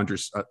 that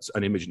conjures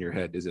an image in your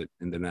head, is it,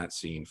 and then that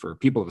scene for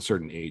people of a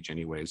certain age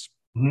anyways.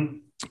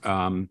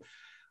 Mm-hmm.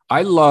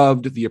 I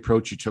loved the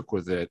approach you took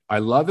with it. I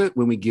love it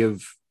when we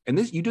give, and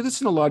this, you do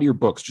this in a lot of your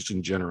books, just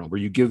in general, where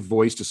you give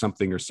voice to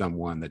something or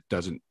someone that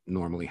doesn't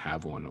normally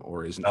have one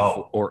or isn't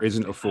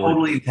afforded.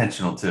 Totally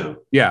intentional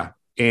too. Yeah.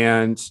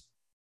 And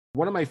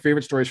one of my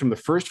favorite stories from a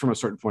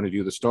certain point of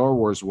view, the Star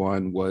Wars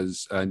one,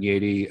 was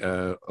Nyedi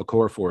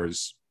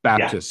Okorafor's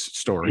Baptist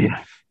story,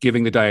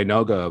 giving the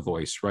Dianoga a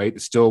voice, right?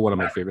 It's still one of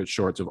my favorite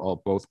shorts of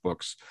both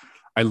books.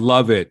 I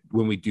love it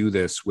when we do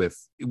this with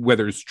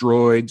whether it's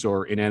droids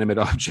or inanimate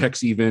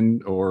objects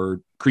even,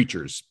 or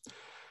creatures.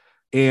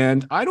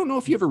 And I don't know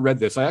if you ever read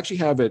this. I actually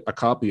have a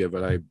copy of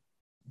it. I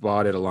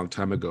bought it a long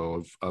time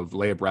ago of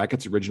Leia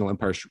Brackett's original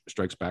Empire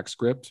Strikes Back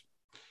script.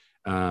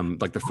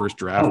 Like the first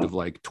draft of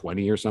like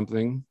 20 or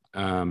something.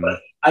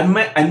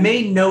 I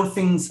may know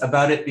things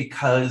about it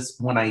because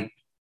when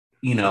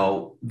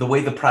the way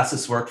the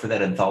process worked for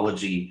that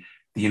anthology,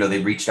 they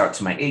reached out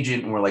to my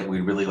agent and were like, we'd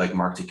really like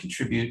Mark to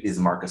contribute. Is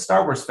Mark a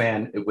Star Wars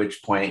fan? At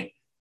which point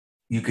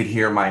you could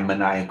hear my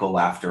maniacal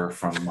laughter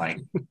from like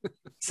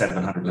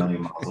 700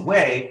 million miles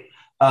away.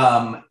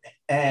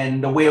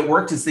 And the way it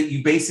worked is that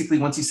you basically,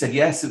 once you said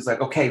yes, it was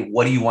like, okay,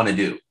 what do you want to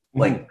do?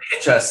 Like,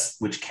 pitch us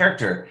which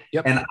character.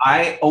 Yep. And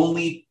I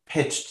only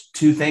pitched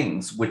 2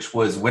 things, which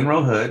was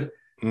Winrow Hood,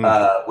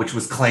 which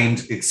was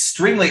claimed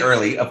extremely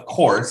early, of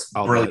course,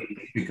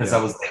 brilliantly, because I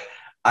was like,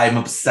 I'm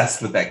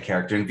obsessed with that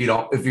character. And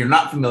if you're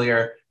not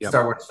familiar,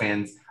 Star Wars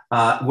fans,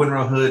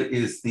 Winrow Hood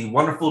is the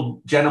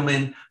wonderful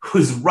gentleman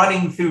who's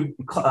running through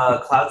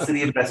Cloud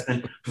City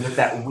Investment with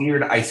that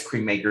weird ice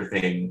cream maker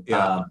thing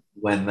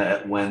when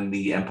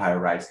the Empire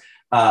arrives.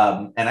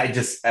 And I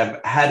just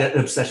have had an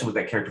obsession with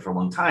that character for a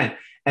long time.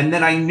 And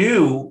then I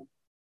knew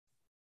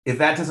if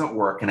that doesn't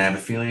work, and I have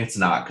a feeling it's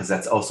not, because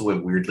that's also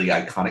a weirdly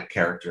iconic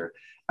character,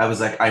 I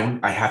was like,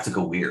 I have to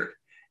go weird.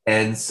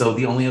 And so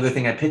the only other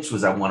thing I pitched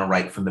was I want to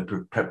write from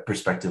the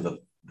perspective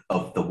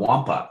of the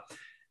Wampa.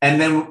 And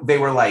then they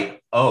were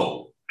like,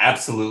 oh,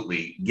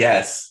 absolutely.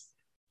 Yes.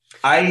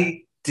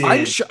 I did.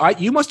 I'm sure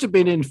you must have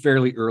been in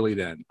fairly early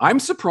then. I'm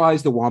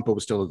surprised the Wampa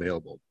was still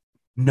available.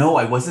 No,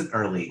 I wasn't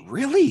early.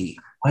 Really?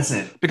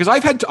 Wasn't, because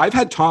I've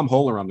had Tom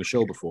Holler on the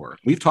show before.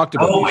 We've talked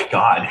about my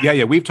God.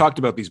 Yeah, we've talked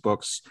about these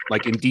books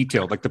like in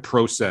detail, like the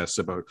process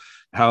about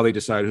how they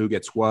decide who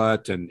gets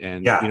what, and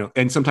you know,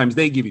 and sometimes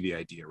they give you the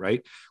idea,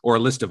 right? Or a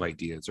list of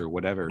ideas or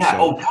whatever. Yeah,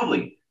 so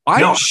totally.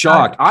 I'm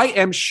shocked. I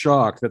am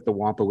shocked that the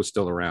Wampa was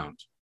still around.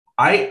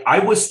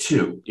 I was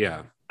too.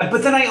 Yeah.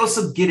 But then I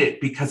also get it,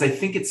 because I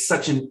think it's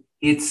such and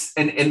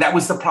that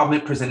was the problem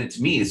it presented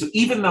to me. So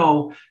even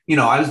though, you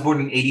know, I was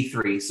born in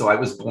 83, so I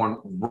was born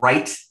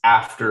right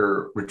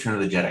after Return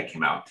of the Jedi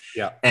came out.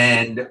 Yeah.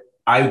 And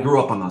I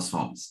grew up on those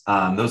films.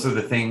 Those are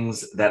the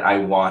things that I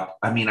watched.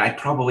 I mean, I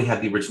probably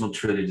had the original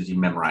trilogy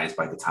memorized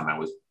by the time I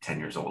was 10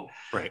 years old.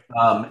 Right.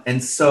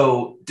 And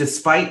so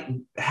despite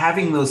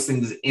having those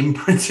things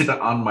imprinted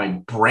on my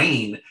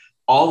brain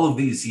all of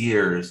these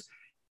years,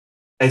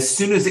 as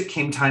soon as it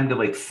came time to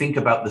like think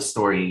about the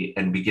story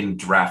and begin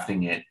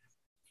drafting it,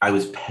 I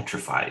was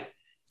petrified,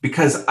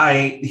 because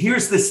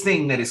here's this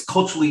thing that is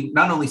culturally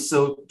not only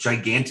so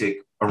gigantic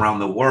around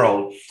the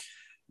world,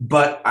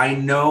 but I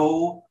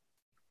know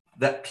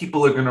that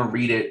people are going to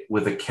read it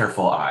with a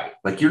careful eye.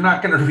 Like, you're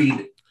not going to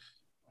read.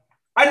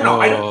 I don't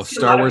know. I don't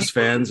Star Wars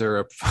fans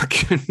are a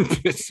fucking.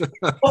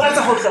 Well, that's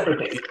a whole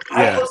separate thing.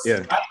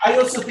 Yeah. I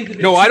also think.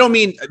 No, I don't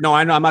mean. No,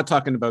 I know. I'm not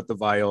talking about the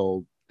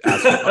vile.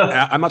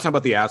 I'm not talking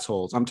about the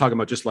assholes. I'm talking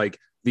about just like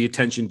the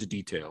attention to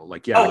detail.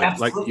 Like,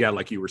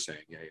 like you were saying.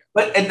 Yeah.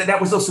 But and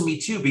that was also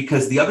me too,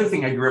 because the other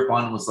thing I grew up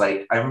on was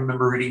like, I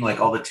remember reading like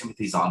all the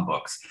Timothy Zahn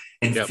books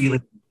and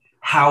feeling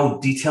how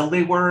detailed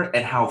they were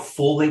and how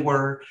full they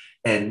were.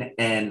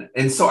 And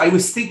so I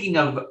was thinking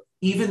of,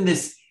 even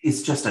this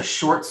is just a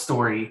short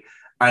story.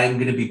 I'm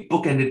going to be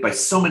bookended by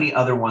so many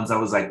other ones. I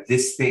was like,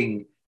 this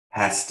thing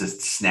has to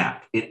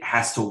snap. It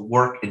has to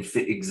work and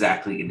fit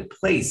exactly into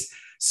place.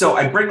 So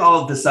I bring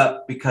all of this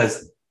up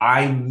because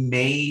I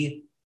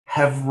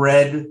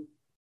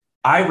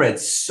read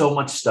so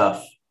much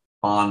stuff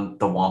on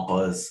the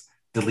Wampas,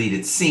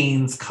 deleted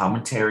scenes,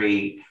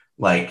 commentary,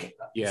 like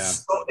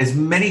as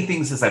many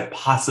things as I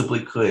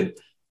possibly could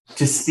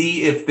to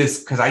see if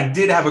this, because I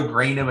did have a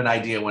grain of an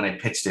idea when I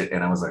pitched it,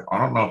 and I was like, I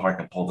don't know if I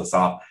can pull this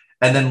off.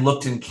 And then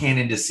looked in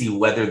Canon to see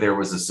whether there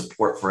was a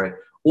support for it,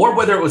 or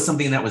whether it was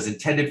something that was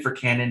intended for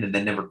Canon and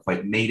then never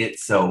quite made it.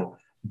 So,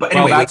 but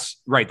anyway,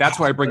 that's right. That's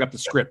why I bring up the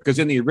script, because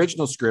in the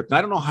original script, I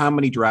don't know how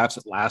many drafts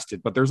it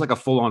lasted, but there's like a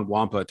full-on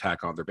Wampa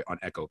attack on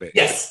Echo Base.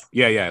 Yes.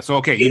 Yeah. So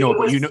okay, you know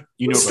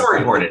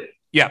storyboarded.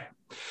 Yeah.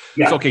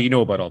 So, okay, you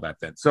know about all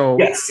that then. So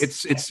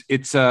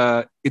it's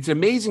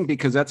amazing,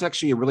 because that's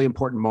actually a really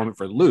important moment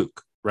for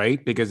Luke,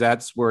 right? Because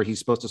that's where he's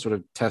supposed to sort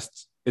of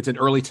test. It's an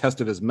early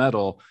test of his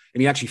mettle,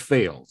 and he actually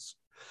fails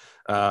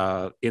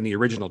in the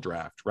original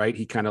draft, right?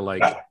 He kind of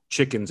like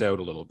chickens out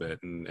a little bit,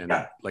 and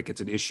like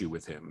it's an issue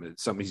with him.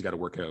 It's something he's got to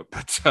work out.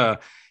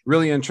 But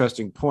really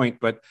interesting point.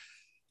 But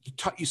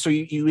so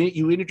you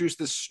introduce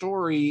this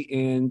story,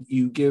 and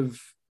you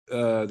give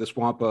this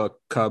Wampa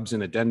cubs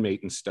and a den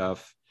mate and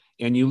stuff,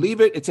 and you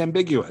leave it. It's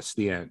ambiguous,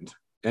 the end.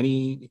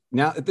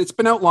 Now it's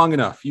been out long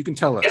enough. You can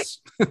tell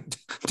us.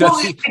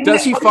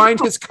 Does he find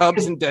his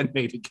cubs and den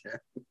mate again?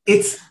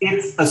 It's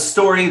a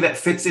story that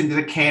fits into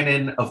the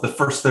canon of the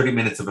first 30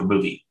 minutes of a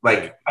movie.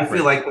 Like, I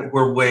feel like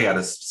we're way out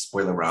of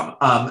spoiler realm.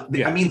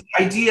 I mean,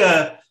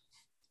 the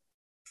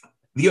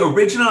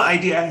original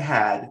idea I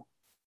had,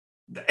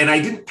 and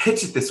I didn't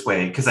pitch it this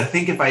way, because I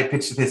think if I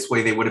pitched it this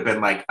way, they would have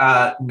been like,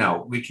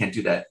 no, we can't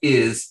do that.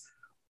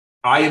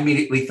 I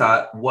immediately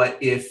thought, what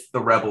if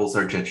the rebels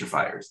are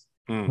gentrifiers?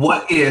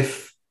 What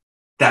if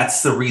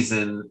that's the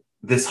reason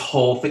this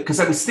whole thing?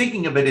 Because I was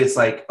thinking of it as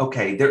like,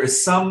 okay, there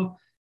is some,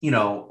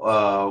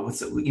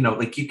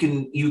 like you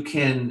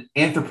can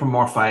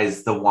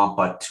anthropomorphize the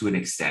Wampa to an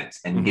extent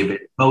and give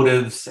it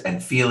motives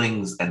and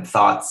feelings and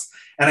thoughts.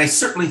 And I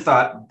certainly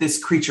thought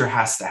this creature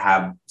has to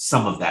have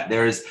some of that.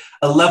 There's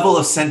a level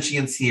of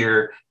sentience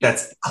here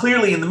that's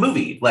clearly in the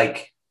movie.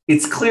 Like,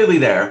 it's clearly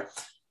there.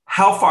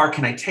 How far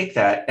can I take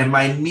that? And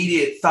my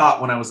immediate thought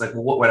when I was like,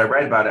 well, what I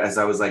read about it, as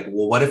I was like,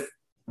 well, what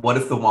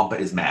if the Wampa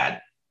is mad?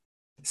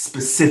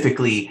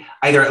 Specifically,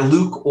 either at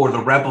Luke or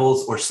the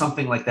rebels or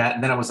something like that.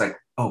 And then I was like,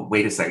 oh,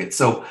 wait a second.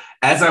 So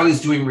as I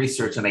was doing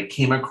research, and I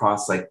came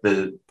across like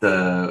the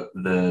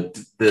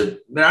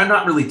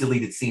not really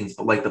deleted scenes,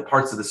 but like the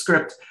parts of the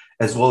script,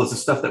 as well as the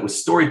stuff that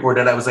was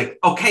storyboarded, I was like,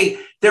 okay,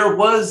 there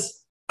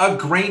was a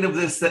grain of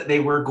this that they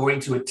were going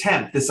to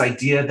attempt. This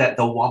idea that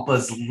the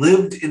Wampas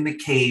lived in the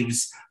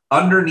caves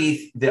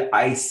underneath the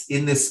ice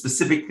in this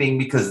specific thing,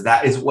 because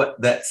that is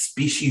what that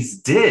species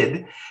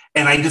did.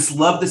 And I just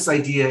love this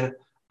idea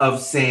of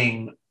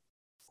saying,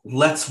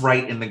 let's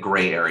write in the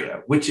gray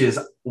area, which is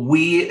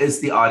we as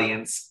the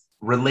audience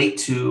relate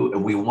to,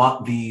 and we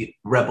want the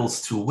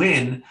rebels to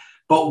win.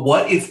 But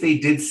what if they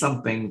did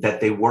something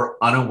that they were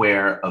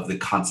unaware of the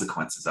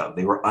consequences of?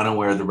 They were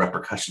unaware of the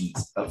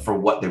repercussions for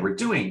what they were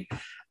doing.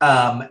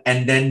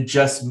 And then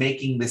just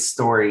making this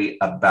story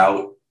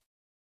about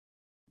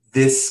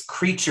this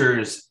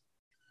creature's,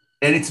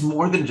 and it's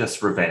more than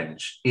just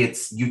revenge.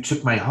 It's, you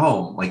took my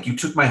home. Like, you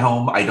took my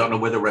home. I don't know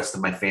where the rest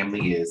of my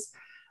family is.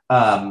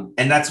 And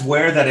that's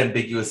where that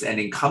ambiguous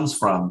ending comes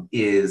from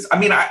is, I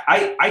mean,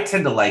 I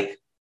tend to like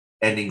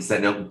endings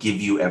that don't give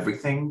you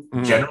everything,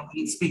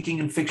 generally speaking,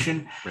 in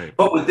fiction. Right.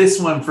 But with this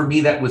one, for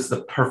me, that was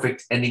the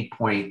perfect ending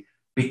point,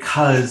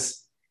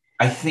 because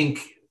I think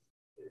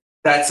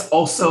that's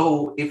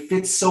also, it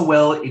fits so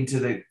well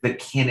into the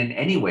canon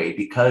anyway,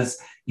 because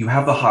you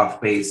have the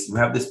Hoth base, you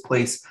have this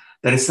place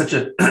that is such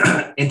an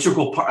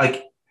integral part.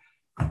 Like,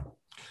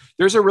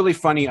 there's a really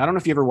funny, I don't know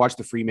if you ever watched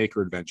the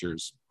Freemaker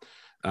Adventures.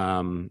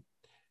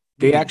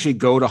 They actually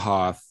go to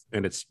Hoth,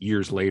 and it's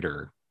years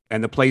later,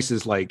 and the place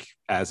is like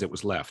as it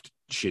was left,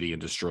 shitty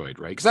and destroyed,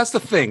 right? Because that's the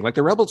thing. Like,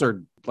 the rebels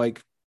are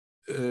like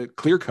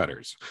clear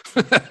cutters.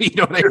 You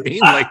know what I mean?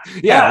 Like,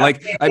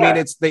 I mean,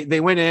 it's they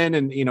went in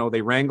and, you know,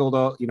 they wrangled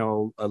a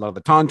lot of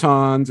the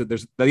Tauntauns. And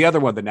there's the other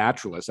one, the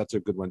Naturalists. That's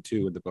a good one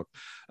too in the book.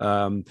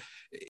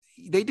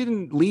 They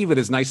didn't leave it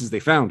as nice as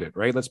they found it,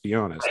 right? Let's be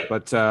honest.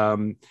 But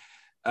in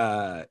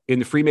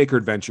the Freemaker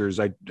Adventures,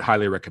 I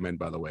highly recommend,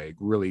 by the way,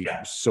 really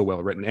so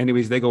well written.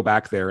 Anyways, they go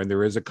back there, and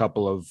there is a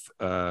couple of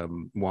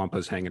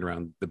wampas hanging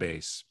around the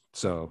base.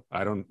 So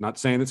not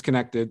saying it's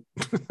connected.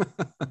 But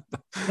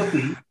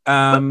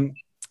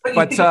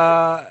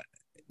the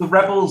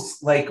rebels,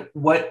 like,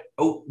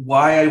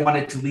 why I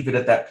wanted to leave it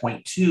at that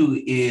point too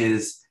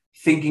is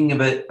thinking of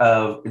it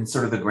in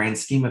sort of the grand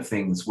scheme of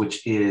things,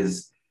 which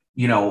is,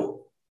 you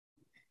know,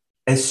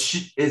 as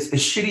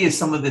shitty as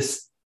some of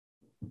this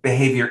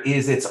behavior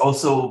is, it's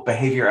also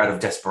behavior out of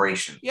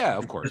desperation. Yeah,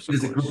 of course.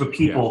 There's a group of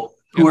people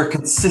who are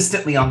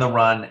consistently on the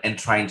run and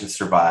trying to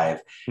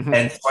survive.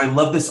 And so I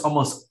love this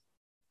almost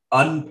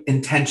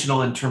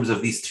unintentional in terms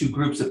of these two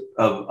groups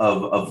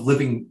of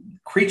living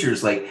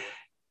creatures. Like,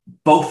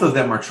 both of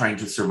them are trying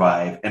to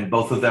survive, and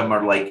both of them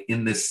are like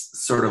in this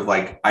sort of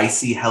like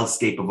icy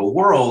hellscape of a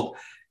world.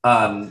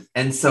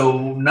 And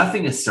so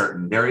nothing is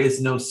certain. There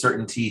is no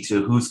certainty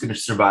to who's going to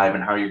survive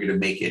and how you're going to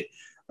make it.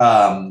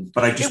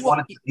 But I just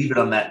wanted to leave it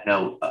on that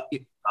note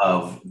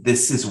of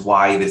this is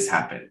why this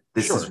happened.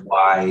 This is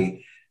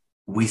why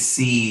we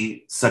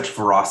see such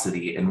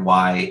ferocity, and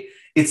why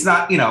it's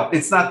not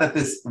that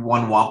this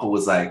one Wampa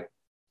was like,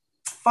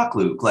 fuck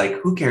Luke, like,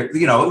 who cares?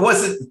 You know, it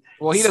wasn't.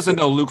 Well, he doesn't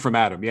know Luke from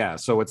Adam. Yeah.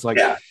 So it's like,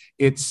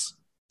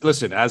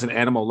 listen, as an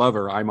animal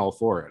lover, I'm all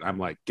for it. I'm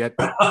like, get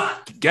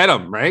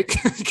them, right?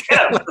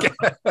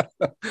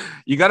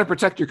 You got to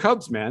protect your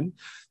cubs, man.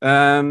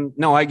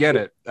 No, I get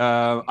it.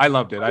 I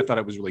loved it. I thought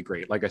it was really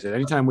great. Like I said,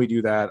 anytime we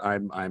do that,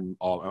 I'm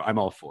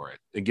all for it.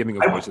 And giving a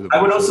voice to the voices.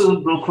 I would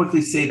also real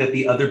quickly say that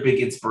the other big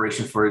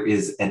inspiration for it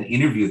is an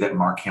interview that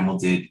Mark Hamill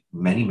did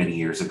many, many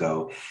years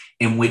ago,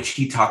 in which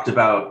he talked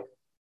about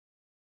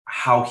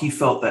how he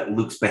felt that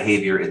Luke's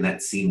behavior in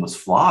that scene was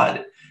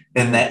flawed,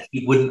 and that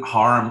he wouldn't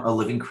harm a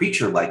living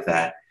creature like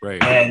that.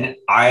 Right. And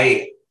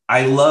I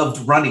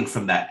loved running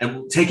from that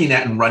and taking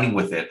that and running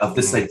with it, of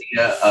this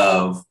idea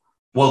of,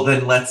 well,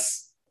 then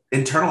let's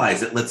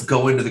internalize it. Let's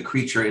go into the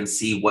creature and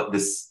see what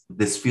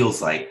this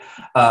feels like.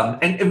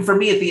 And for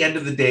me, at the end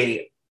of the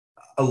day,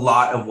 a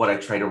lot of what I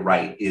try to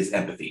write is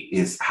empathy,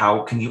 is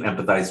how can you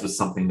empathize with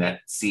something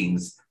that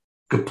seems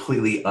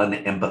completely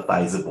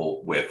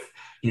unempathizable with,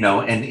 you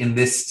know? And in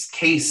this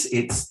case,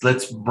 it's,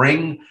 let's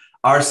bring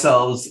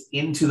ourselves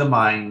into the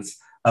minds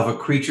of a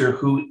creature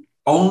who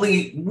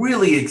only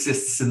really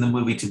exists in the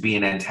movie to be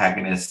an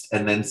antagonist,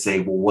 and then say,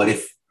 well,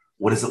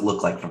 what does it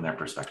look like from their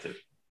perspective?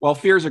 Well,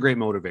 fear is a great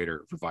motivator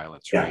for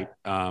violence, right?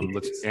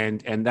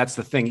 And that's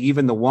the thing.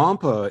 Even the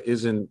Wampa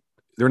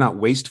they're not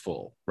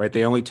wasteful, right?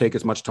 They only take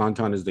as much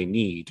Tauntaun as they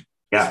need.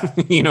 Yeah.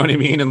 You know what I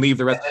mean? And leave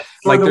the rest.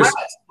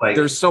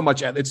 There's so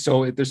much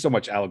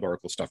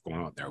allegorical stuff going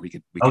on there. We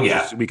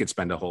could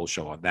spend a whole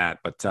show on that.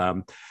 But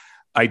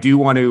I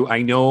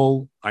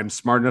know I'm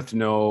smart enough to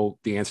know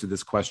the answer to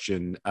this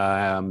question.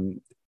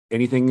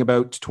 Anything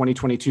about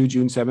 2022,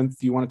 June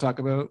 7th, you want to talk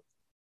about?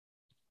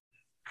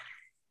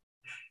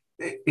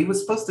 It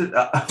was supposed to,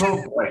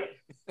 oh boy.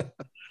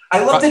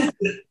 I love that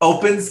it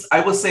opens.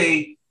 I will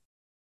say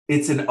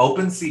it's an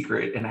open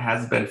secret, and it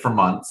has been for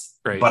months,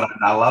 but I'm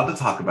not allowed to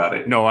talk about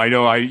it. No, I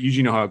know. I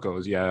usually know how it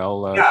goes. Yeah.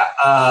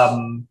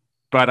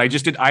 But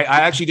I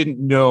actually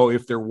didn't know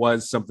if there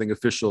was something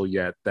official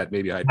yet that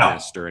maybe I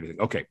missed or anything.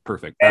 Okay,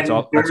 perfect. That's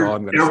all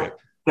I'm going to say.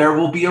 There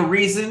will be a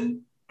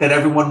reason that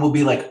everyone will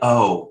be like,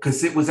 oh,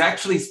 because it was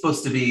actually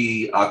supposed to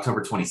be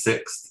October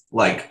 26th,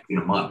 like in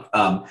a month.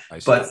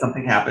 But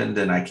something happened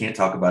and I can't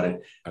talk about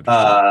it.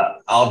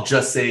 I'll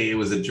just say it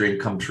was a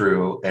dream come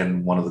true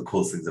and one of the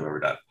coolest things I've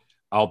ever done.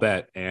 I'll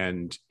bet.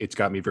 And it's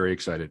got me very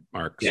excited,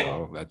 Mark. Yeah.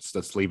 So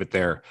let's leave it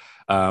there.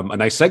 A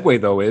nice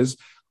segue, though, is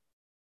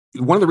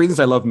one of the reasons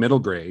I love middle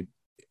grade.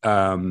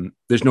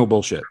 There's no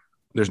bullshit.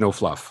 There's no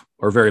fluff,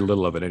 or very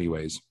little of it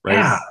anyways,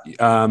 right? Yeah.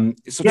 Totally.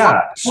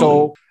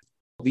 So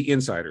The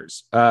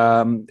Insiders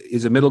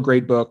is a middle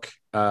grade book.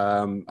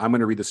 I'm going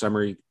to read the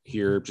summary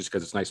here just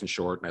because it's nice and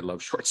short, and I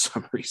love short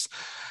summaries.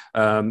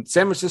 San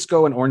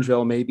Francisco and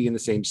Orangeville may be in the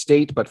same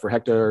state, but for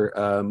Hector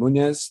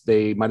Munez,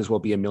 they might as well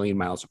be a million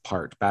miles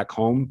apart. Back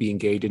home, being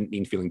gay didn't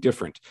mean feeling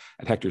different.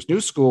 At Hector's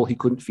new school, he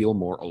couldn't feel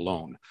more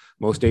alone.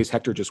 Most days,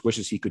 Hector just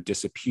wishes he could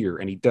disappear,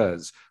 and he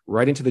does,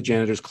 right into the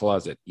janitor's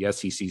closet. Yes,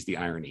 he sees the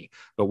irony.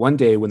 But one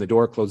day, when the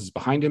door closes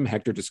behind him,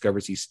 Hector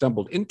discovers he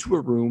stumbled into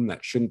a room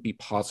that shouldn't be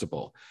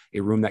possible, a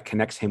room that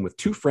connects him with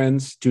two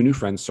new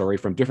friends,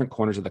 from different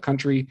corners of the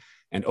country,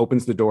 and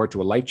opens the door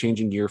to a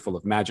life-changing year full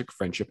of magic,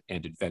 friendship,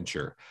 and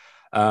adventure.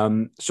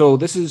 So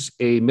this is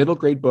a middle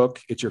grade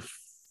book. It's your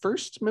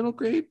first middle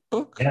grade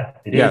book? Yeah,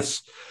 it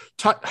is.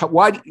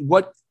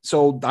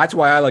 So that's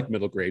why I like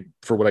middle grade,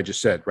 for what I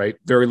just said, right?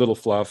 Very little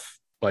fluff.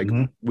 Like,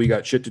 we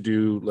got shit to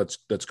do. Let's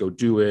go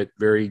do it.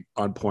 Very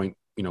on point,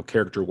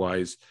 character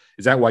wise.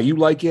 Is that why you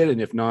like it? And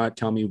if not,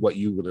 tell me what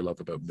you really love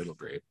about middle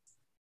grade.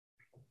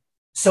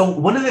 So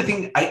one of the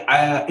things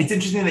it's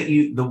interesting that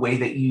the way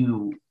that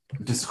you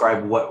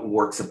describe what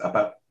works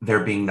about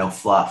there being no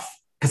fluff,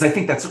 because I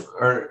think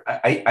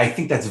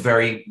that's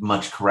very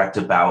much correct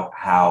about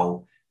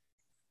how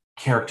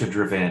character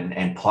driven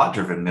and plot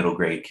driven middle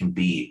grade can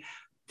be.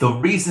 The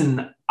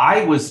reason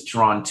I was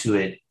drawn to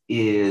it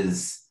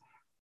is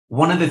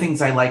one of the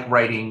things I like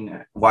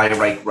writing, why I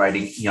like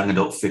writing young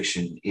adult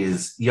fiction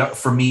is,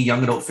 for me,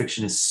 young adult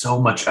fiction is so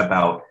much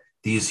about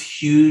these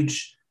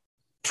huge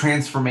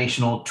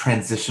transformational,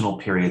 transitional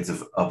periods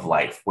of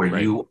life where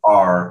you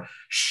are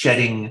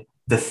shedding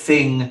the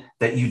thing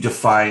that you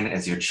define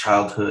as your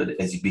childhood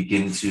as you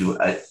begin to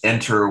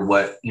enter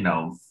what,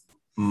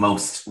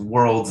 most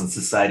worlds and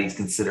societies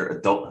consider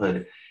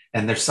adulthood.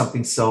 And there's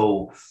something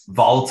so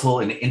volatile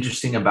and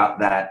interesting about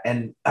that.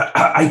 And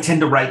I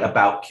tend to write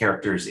about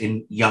characters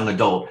in young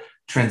adult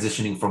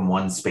transitioning from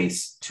one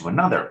space to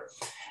another.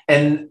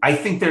 And I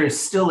think there is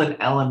still an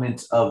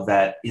element of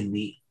that in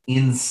the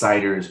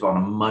Insiders, but on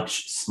a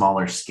much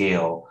smaller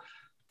scale.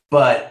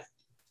 But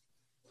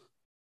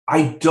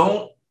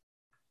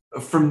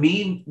for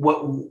me,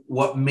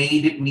 what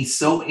made me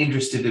so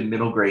interested in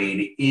middle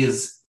grade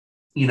is,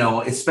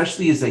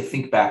 especially as I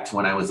think back to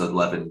when I was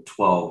 11,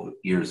 12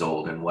 years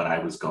old and what I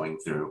was going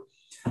through,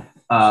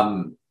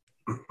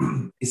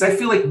 is I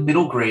feel like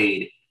middle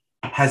grade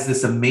has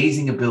this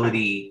amazing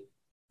ability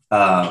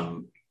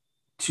to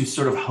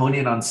sort of hone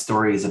in on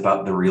stories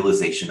about the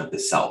realization of the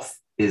self.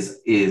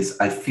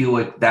 I feel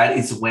like that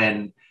is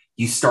when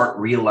you start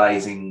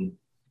realizing,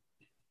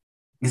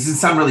 this doesn't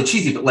sound really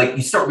cheesy, but like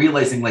you start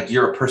realizing like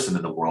you're a person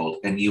in the world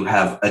and you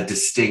have a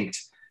distinct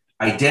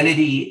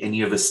identity and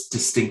you have a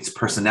distinct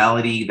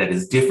personality that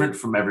is different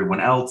from everyone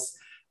else.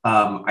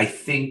 I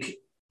think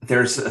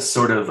there's a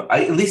sort of,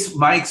 at least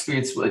my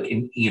experience, like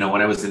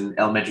when I was in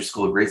elementary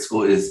school or grade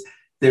school, is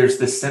there's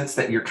this sense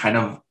that you kind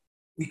of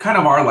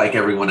are like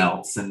everyone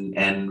else,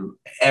 and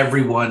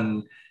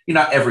everyone,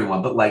 not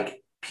everyone, but like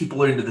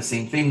people are into the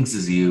same things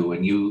as you.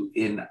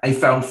 And I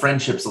found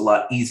friendships a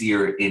lot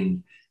easier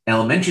in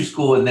elementary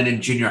school, and then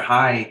in junior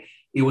high,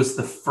 it was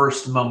the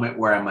first moment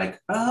where I'm like,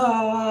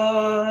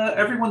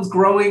 everyone's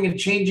growing and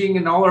changing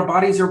and all our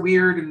bodies are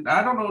weird and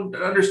I don't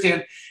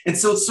understand. And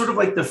so it's sort of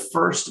like the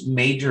first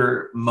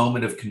major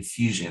moment of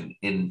confusion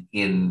in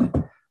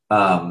an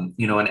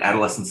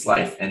adolescent's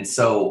life. And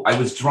so I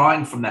was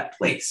drawing from that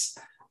place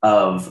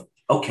of,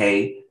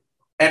 okay,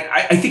 and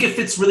I think it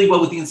fits really well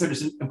with the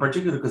Insiders in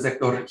particular, because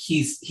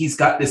he's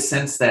got this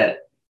sense that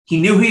he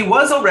knew who he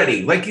was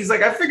already. Like, he's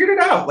like, I figured it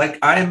out. Like,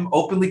 I'm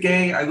openly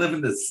gay. I live in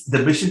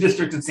the Mission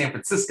District in San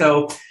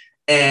Francisco.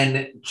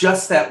 And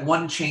just that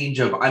one change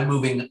of I'm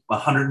moving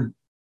 100,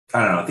 I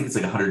don't know, I think it's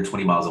like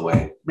 120 miles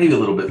away, maybe a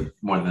little bit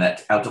more than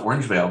that, out to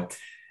Orangevale.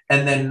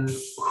 And then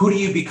who do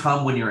you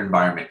become when your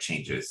environment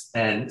changes?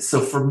 And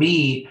so for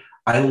me,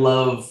 I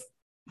love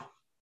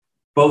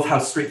both how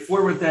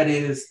straightforward that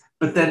is,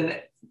 but then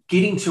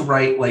getting to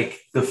write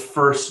like the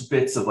first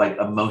bits of like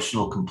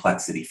emotional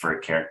complexity for a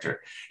character.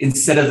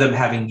 Instead of them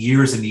having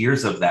years and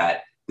years of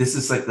that, this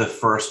is like the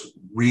first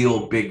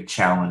real big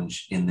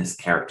challenge in this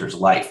character's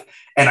life.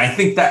 And I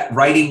think that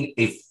writing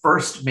a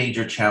first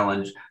major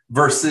challenge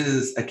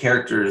versus a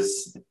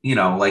character's,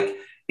 like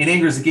in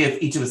Anger is a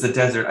Gift, Each of Us a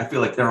Desert, I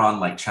feel like they're on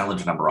like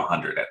challenge number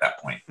 100 at that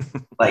point.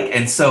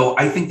 And so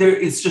I think there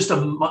is just a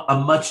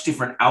much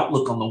different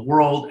outlook on the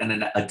world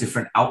and a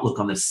different outlook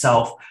on the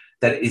self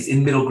that is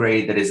in middle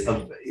grade, that is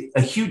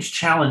a huge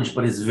challenge,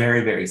 but is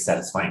very, very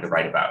satisfying to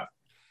write about.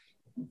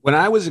 When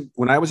I was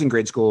in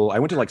grade school, I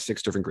went to like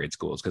 6 different grade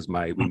schools because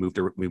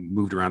we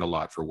moved around a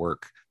lot for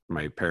work for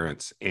my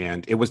parents,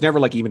 and it was never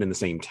like even in the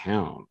same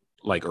town,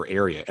 like, or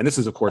area. And this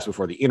is of course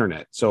before the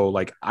internet, so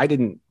like I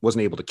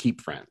wasn't able to keep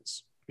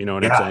friends. You know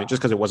what I'm saying?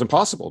 Just because it wasn't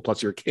possible.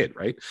 Plus, you're a kid,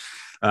 right?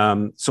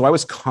 So I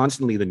was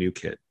constantly the new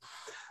kid.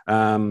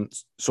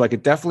 So I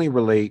could definitely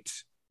relate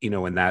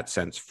in that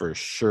sense for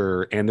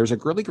sure. And there's a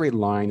really great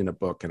line in a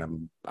book, and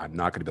I'm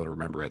not going to be able to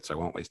remember it, so I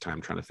won't waste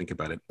time trying to think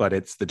about it. But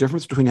it's the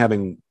difference between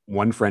having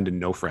one friend and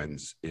no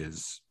friends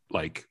is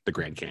like the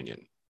Grand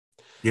Canyon.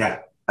 Yeah,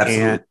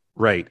 absolutely. And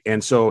right.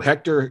 And so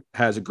Hector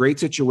has a great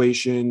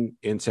situation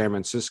in San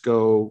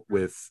Francisco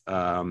with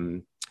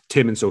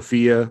Tim and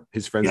Sophia,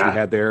 his friends that he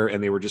had there.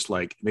 And they were just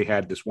like, they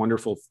had this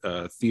wonderful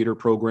theater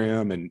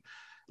program, and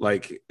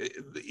like,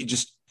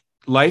 just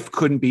life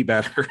couldn't be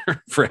better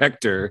for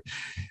Hector.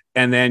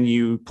 And then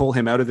you pull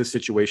him out of this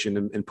situation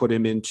and put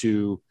him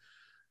into,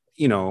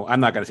 I'm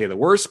not going to say the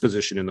worst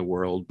position in the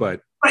world,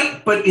 but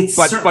right.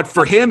 But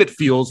for him, it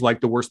feels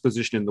like the worst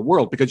position in the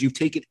world, because you've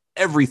taken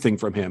everything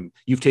from him.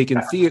 You've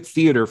taken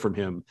theater from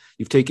him.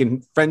 You've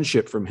taken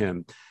friendship from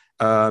him.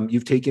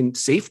 You've taken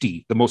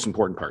safety, the most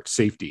important part,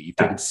 safety. You've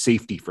taken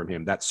safety from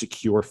him, that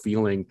secure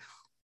feeling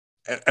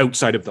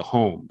outside of the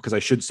home. Because I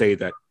should say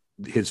that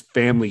his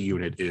family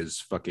unit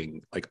is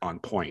fucking like on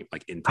point,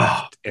 like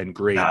intact and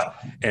great.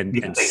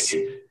 And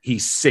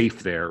he's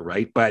safe there.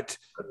 Right. But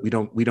we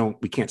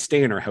can't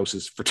stay in our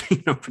houses for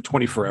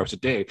 24 hours a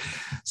day.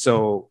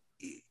 So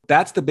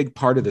that's the big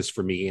part of this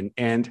for me.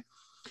 And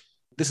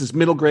this is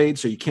middle grade,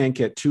 so you can't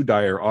get too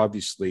dire,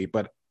 obviously,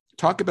 but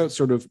talk about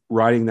sort of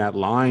riding that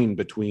line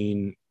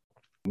between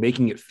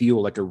making it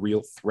feel like a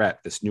real threat,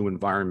 this new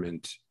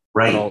environment,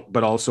 right,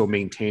 but also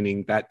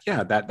maintaining that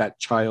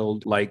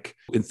childlike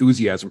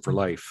enthusiasm for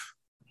life.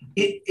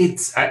 It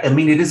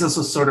is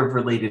also sort of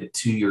related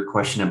to your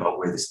question about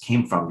where this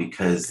came from,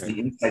 because The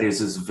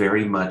Insiders is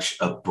very much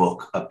a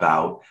book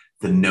about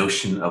the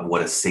notion of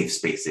what a safe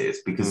space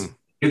is, because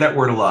we hear that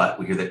word a lot.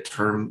 We hear that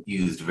term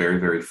used very,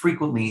 very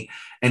frequently,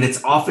 and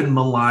it's often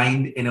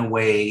maligned in a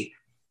way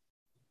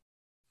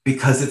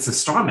because it's a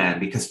straw man,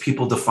 because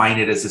people define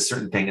it as a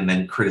certain thing and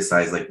then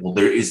criticize, like, well,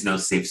 there is no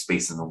safe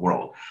space in the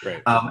world.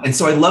 Right. And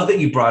so I love that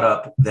you brought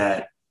up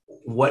that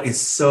what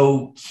is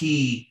so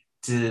key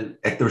to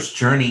Hector's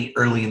journey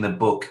early in the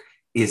book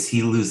is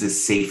he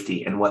loses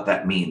safety and what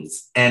that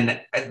means. And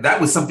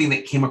that was something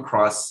that came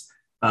across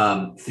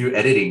through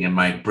editing, and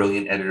my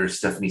brilliant editor,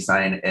 Stephanie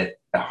Sine at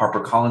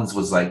HarperCollins,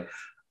 was like,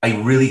 I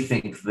really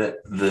think that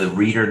the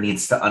reader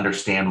needs to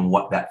understand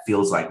what that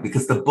feels like,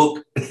 because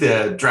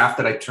the draft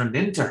that I turned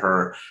into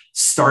her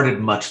started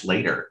much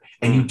later,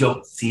 and you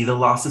don't see the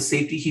loss of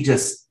safety. He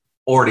just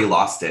already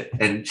lost it.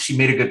 And she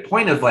made a good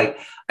point of like,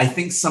 I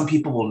think some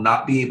people will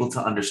not be able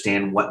to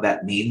understand what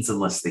that means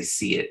unless they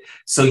see it.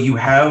 So you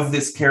have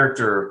this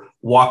character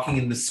walking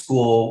into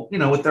school,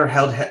 with their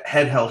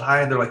head held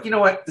high, and they're like, you know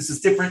what, this is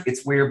different.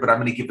 It's weird, but I'm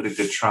going to give it a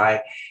good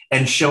try,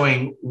 and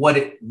showing what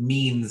it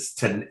means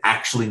to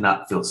actually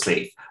not feel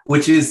safe,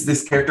 which is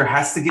this character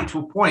has to get to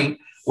a point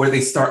where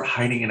they start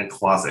hiding in a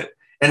closet.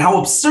 And how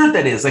absurd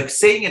that is. Like,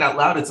 saying it out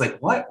loud, it's like,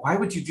 what? Why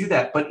would you do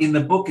that? But in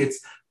the book,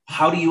 it's,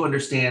 how do you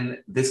understand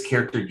this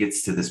character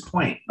gets to this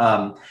point?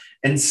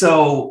 And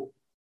so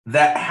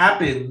that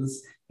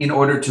happens in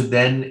order to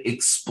then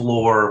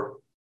explore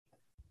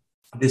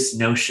this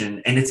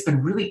notion. And it's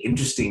been really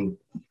interesting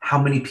how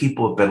many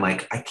people have been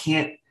like, I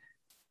can't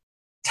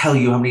tell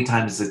you how many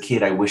times as a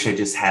kid I wish I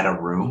just had a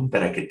room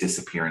that I could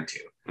disappear into.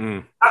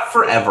 Not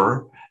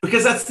forever,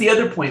 because that's the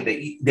other point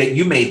that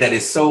you made that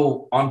is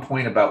so on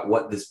point about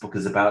what this book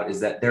is about, is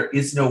that there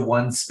is no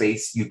one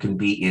space you can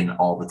be in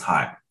all the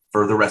time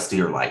for the rest of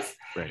your life.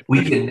 Right.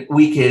 We can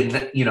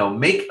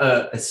make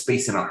a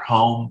space in our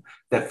home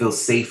that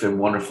feels safe and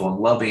wonderful and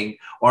loving,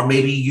 or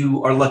maybe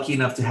you are lucky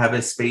enough to have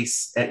a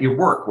space at your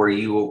work where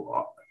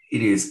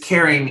it is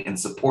caring and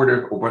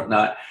supportive or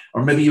whatnot,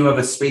 or maybe you have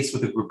a space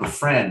with a group of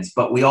friends.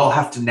 But we all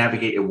have to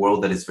navigate a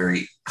world that is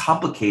very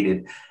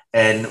complicated,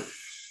 and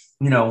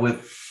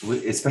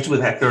especially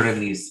with Hector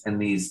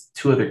and these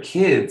two other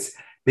kids,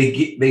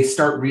 they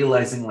start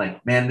realizing,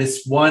 like, man,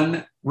 this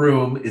one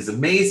room is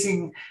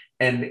amazing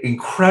and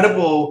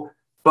incredible,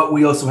 but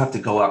we also have to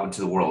go out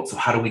into the world. So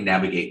how do we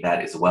navigate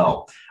that as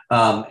well?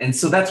 And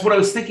so that's what I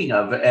was thinking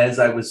of as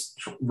I was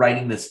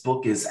writing this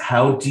book, is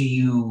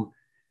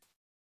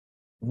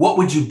what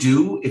would you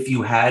do if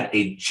you had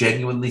a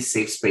genuinely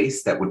safe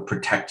space that would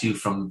protect you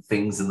from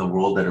things in the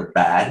world that are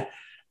bad?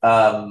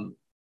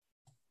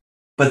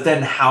 But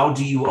then how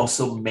do you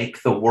also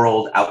make the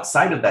world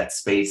outside of that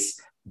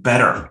space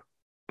better?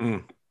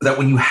 That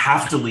when you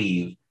have to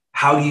leave,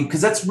 how do you,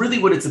 because that's really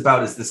what it's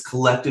about, is this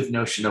collective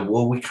notion of,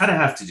 well, we kind of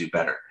have to do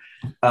better.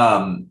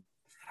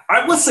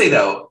 I will say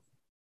though,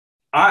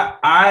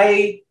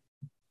 I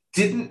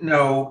didn't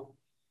know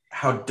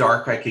how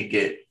dark I could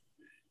get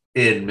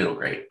in middle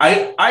grade.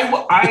 I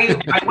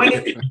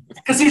went,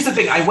 because here's the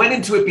thing, I went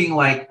into it being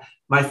like,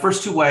 my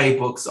first two YA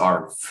books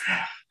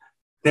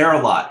they're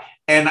a lot.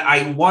 And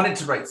I wanted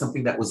to write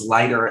something that was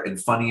lighter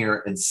and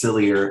funnier and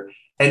sillier.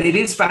 And it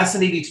is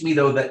fascinating to me,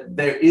 though, that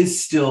there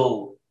is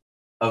still,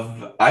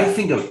 I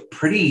think, a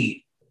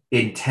pretty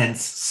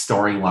intense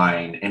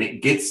storyline, and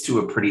it gets to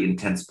a pretty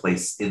intense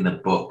place in the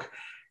book.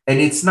 And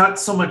it's not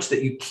so much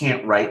that you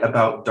can't write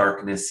about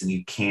darkness and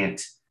you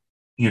can't,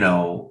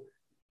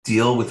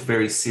 deal with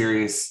very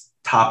serious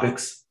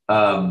topics.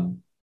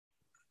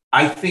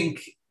 I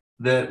think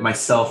that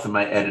myself and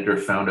my editor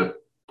found a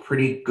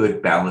pretty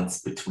good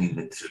balance between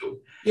the two.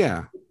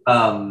 Yeah.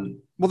 Well,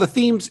 the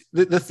themes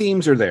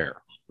are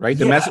there, right?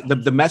 The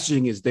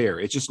messaging is there.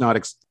 It's just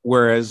not,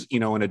 whereas, you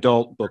know, an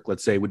adult book,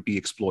 let's say, would be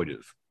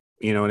exploitive.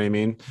 You know what I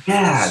mean?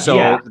 Yeah.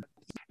 So,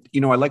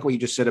 you know, I like what you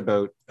just said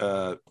about,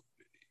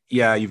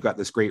 you've got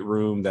this great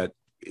room that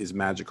is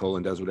magical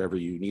and does whatever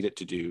you need it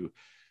to do,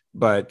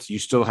 but you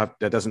still that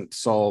doesn't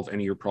solve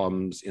any of your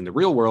problems in the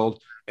real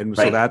world. And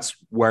so that's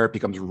where it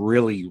becomes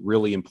really,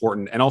 really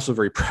important and also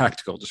very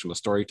practical, just from a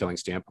storytelling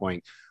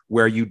standpoint,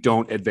 where you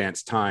don't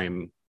advance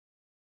time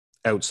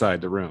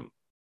outside the room.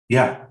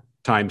 Yeah.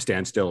 Time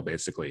stands still,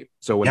 basically.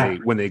 So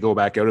when they go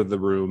back out of the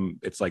room,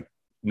 it's like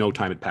no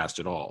time had passed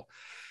at all.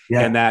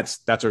 Yeah. And that's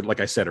like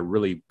I said, a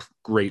really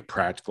great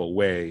practical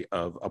way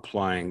of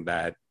applying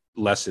that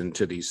lesson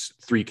to these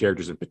three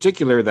characters in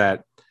particular.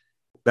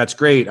 That's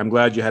great. I'm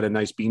glad you had a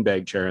nice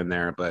beanbag chair in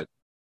there, but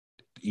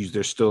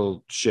there's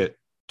still shit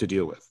to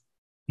deal with.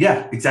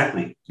 Yeah,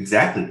 exactly.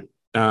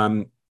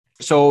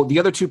 So the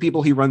other two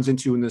people he runs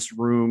into in this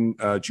room,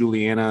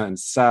 Juliana and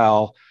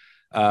Sal,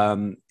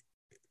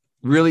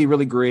 really,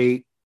 really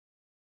great.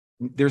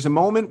 There's a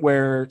moment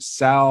where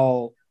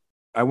Sal,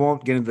 I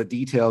won't get into the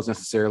details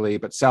necessarily,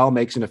 but Sal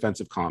makes an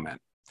offensive comment.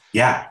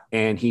 Yeah.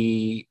 And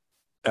they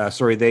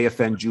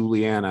offend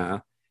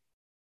Juliana.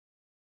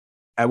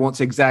 I won't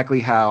say exactly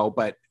how,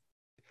 but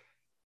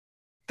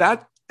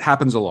that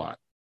happens a lot.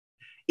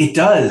 It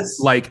does.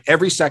 Like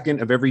every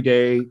second of every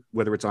day,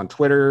 whether it's on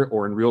Twitter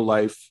or in real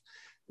life,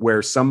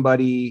 where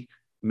somebody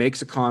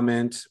makes a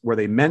comment where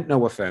they meant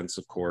no offense,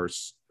 of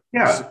course.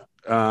 Yeah.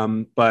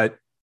 But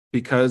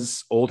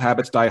because old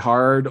habits die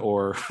hard,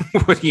 or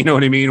you know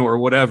what I mean, or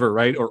whatever,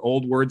 right? Or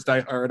old words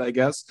die hard, I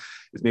guess,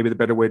 is maybe the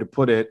better way to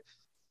put it.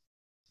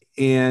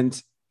 And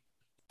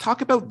talk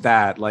about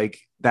that,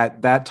 like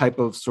that type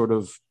of sort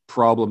of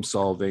problem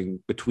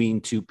solving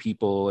between two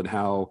people and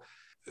how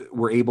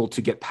we're able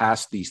to get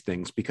past these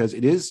things, because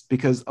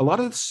a lot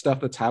of the stuff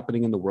that's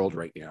happening in the world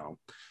right now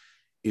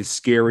is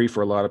scary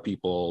for a lot of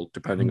people,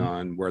 depending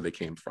on where they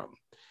came from.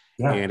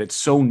 Yeah. And it's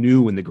so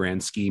new in the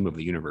grand scheme of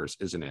the universe,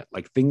 isn't it?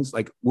 Like things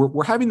like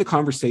we're having the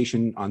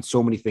conversation on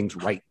so many things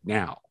right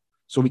now.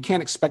 So we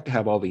can't expect to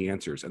have all the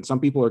answers. And some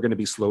people are going to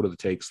be slower to the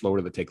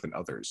take than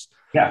others.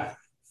 Yeah.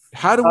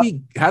 How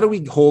do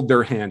we hold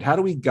their hand? How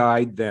do we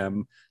guide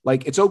them?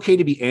 Like, it's okay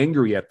to be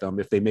angry at them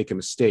if they make a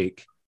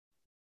mistake,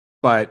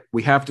 but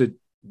we have to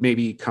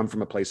maybe come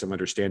from a place of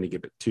understanding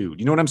of it too.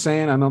 You know what I'm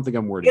saying? I don't think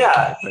I'm wording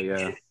it. But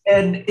yeah.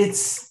 And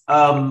it's,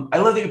 I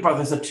love that you brought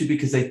this up too,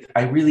 because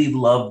I really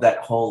love that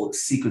whole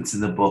sequence in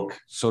the book.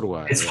 So do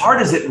I. As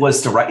hard as it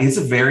was to write,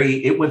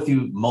 it went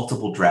through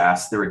multiple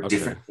drafts. There were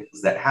different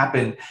things that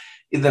happened.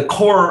 The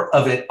core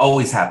of it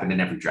always happened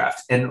in every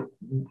draft. And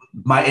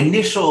my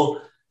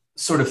initial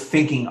sort of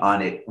thinking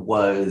on it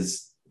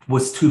was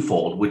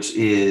twofold, which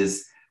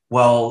is,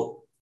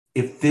 well,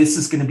 if this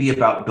is going to be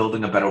about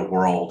building a better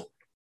world,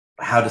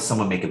 how does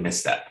someone make a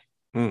misstep?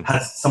 How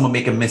does someone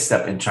make a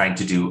misstep in trying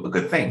to do a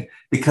good thing?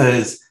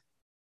 Because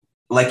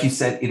like you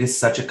said, it is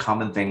such a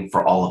common thing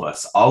for all of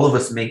us. All of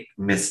us make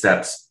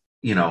missteps,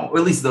 you know, or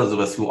at least those of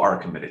us who are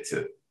committed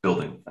to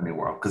building a new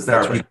world. Because there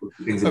are people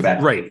who do things in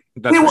bad. Right.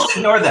 We will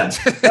ignore them.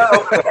 Stay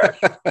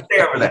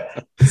over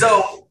there.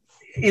 So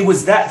it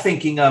was that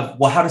thinking of,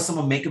 well, how does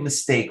someone make a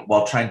mistake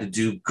while trying to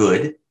do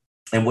good?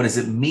 And what does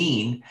it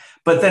mean?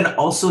 But then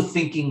also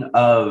thinking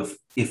of,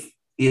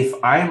 if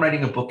I am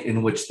writing a book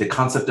in which the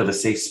concept of a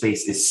safe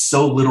space is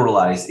so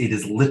literalized, it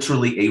is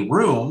literally a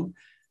room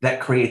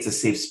that creates a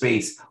safe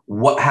space.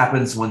 What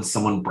happens when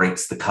someone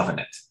breaks the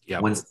covenant?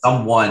 Yep. When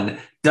someone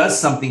does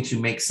something to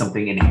make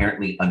something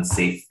inherently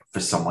unsafe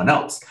for someone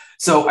else?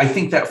 So I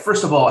think that,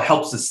 first of all, it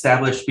helps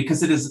establish,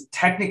 because it is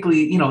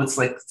technically, you know, it's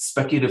like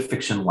speculative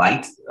fiction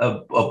light, a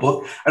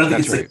book. I don't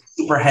think it's like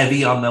super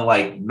heavy on the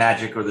like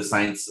magic or the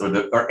science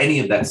or any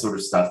of that sort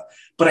of stuff.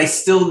 But I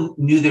still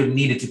knew there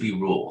needed to be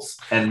rules.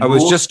 And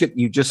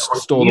you just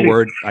stole the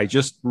word.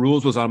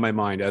 Rules was on my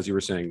mind as you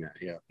were saying that.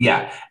 Yeah.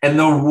 Yeah. And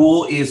the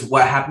rule is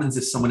what happens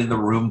if someone in the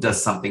room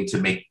does something to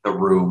make the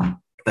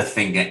room the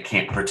thing that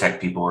can't protect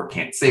people or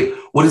can't save.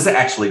 What does it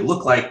actually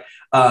look like?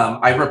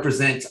 I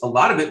represent a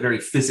lot of it very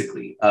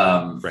physically,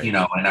 you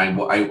know, and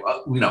I,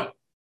 you know,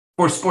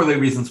 for spoiler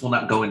reasons, will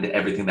not go into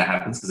everything that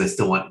happens because I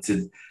still want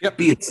to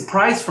be a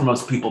surprise for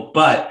most people.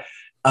 But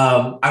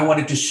I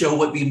wanted to show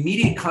what the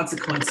immediate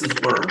consequences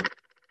were,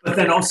 but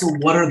then also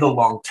what are the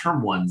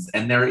long-term ones.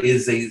 And there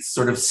is a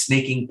sort of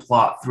snaking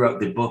plot throughout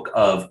the book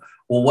of,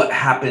 well, what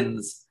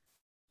happens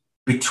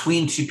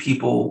between two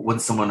people when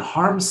someone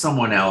harms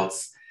someone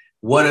else?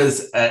 What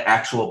does an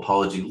actual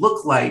apology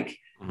look like?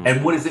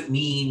 And what does it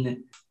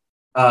mean?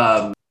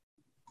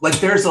 Like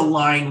there's a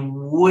line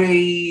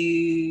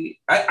way,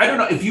 I don't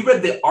know, if you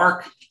read the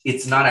arc,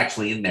 it's not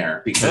actually in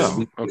there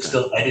because we're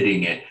still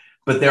editing it.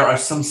 But there are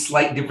some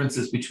slight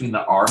differences between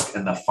the arc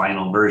and the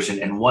final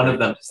version. And one of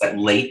them is that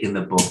late in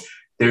the book,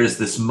 there's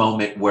this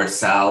moment where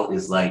Sal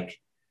is like,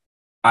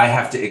 I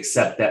have to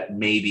accept that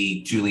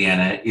maybe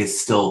Juliana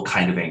is still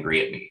kind of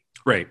angry at me.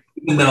 Right.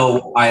 Even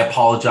though I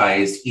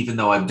apologized, even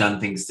though I've done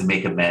things to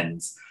make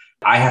amends,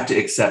 I have to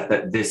accept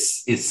that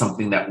this is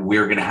something that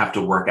we're going to have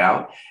to work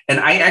out. And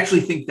I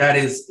actually think that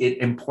is an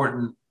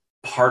important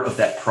part of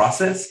that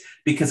process,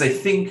 because I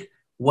think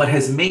what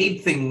has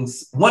made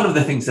things, one of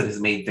the things that has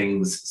made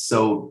things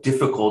so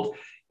difficult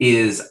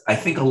is I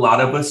think a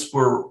lot of us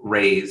were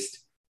raised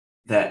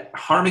that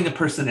harming a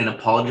person and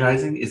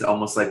apologizing is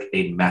almost like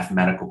a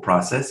mathematical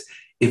process.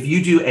 If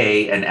you do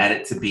A and add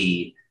it to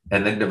B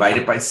and then divide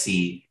it by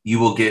C, you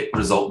will get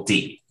result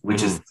D,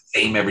 which is the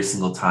same every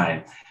single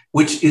time,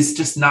 which is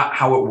just not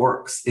how it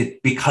works.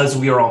 Because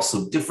we are all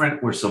so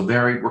different,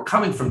 we're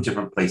coming from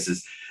different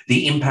places.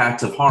 The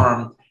impact of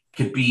harm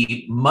could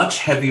be much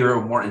heavier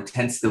or more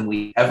intense than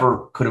we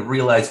ever could have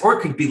realized, or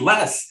it could be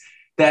less.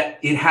 That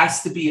it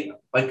has to be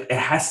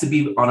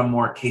on a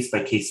more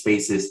case-by-case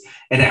basis,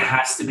 and it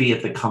has to be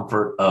at the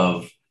comfort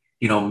of,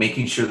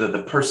 making sure that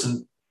the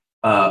person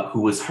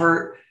who was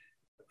hurt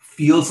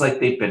feels like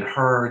they've been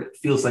heard,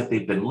 feels like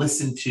they've been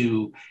listened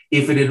to.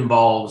 If it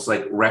involves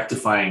like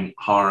rectifying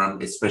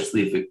harm,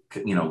 especially if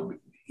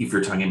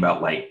you're talking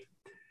about like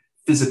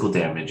physical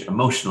damage,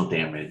 emotional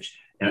damage,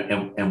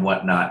 and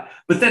whatnot.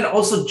 But then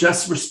also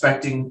just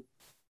respecting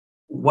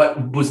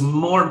what was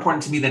more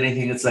important to me than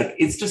anything.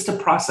 It's just a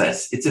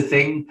process. It's a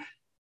thing.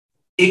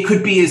 It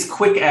could be as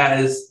quick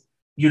as,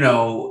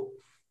 because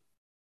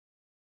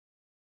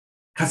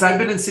I've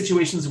been in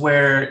situations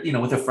where,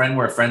 with a friend,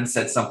 where a friend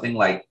said something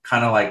like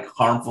kind of like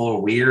harmful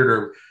or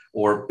weird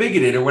or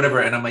bigoted or whatever.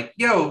 And I'm like,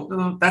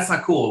 yo, that's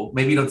not cool.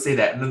 Maybe you don't say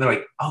that. And then they're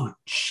like, oh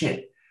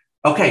shit.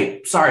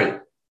 Okay. Sorry.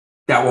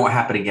 That won't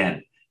happen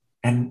again.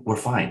 And we're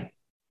fine.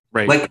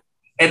 Right.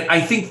 And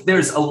I think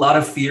there's a lot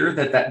of fear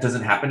that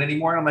doesn't happen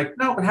anymore. I'm like,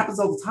 no, it happens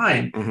all the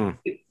time.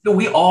 Mm-hmm.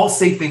 We all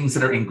say things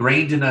that are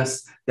ingrained in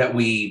us that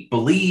we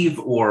believe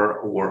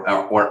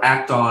or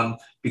act on,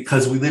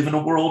 because we live in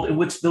a world in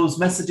which those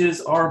messages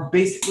are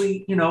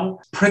basically,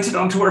 printed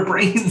onto our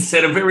brains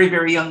at a very,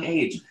 very young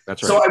age.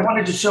 That's right. So I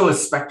wanted to show a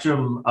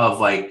spectrum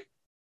of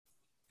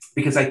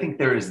because I think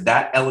there is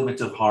that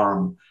element of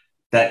harm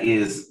that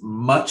is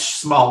much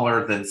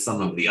smaller than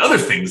some of the other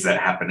things that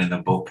happen in the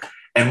book.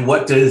 And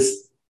what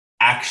does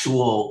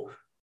actual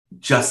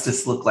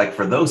justice look like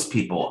for those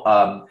people?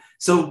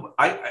 So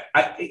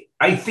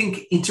I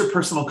think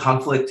interpersonal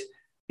conflict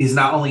is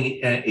not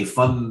only a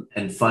fun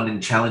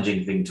and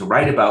challenging thing to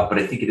write about, but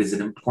I think it is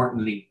an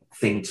important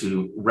thing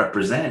to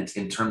represent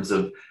in terms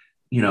of,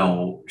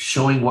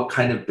 showing what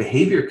kind of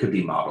behavior could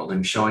be modeled,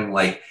 and showing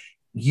like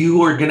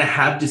you are going to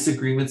have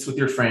disagreements with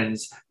your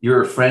friends.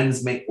 Your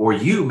friends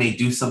you may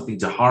do something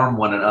to harm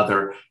one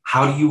another.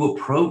 How do you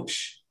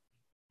approach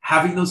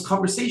having those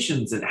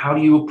conversations, and how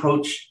do you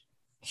approach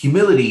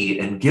humility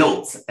and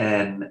guilt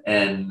and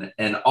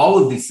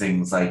all of these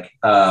things? So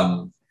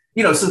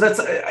that's,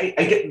 I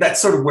get,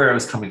 that's sort of where I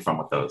was coming from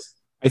with those.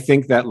 I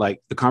think that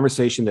like the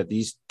conversation that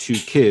these two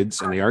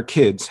kids, and they are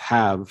kids,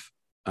 have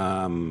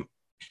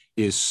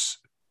is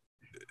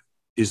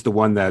the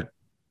one that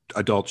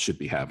adults should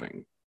be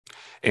having.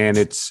 And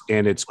it's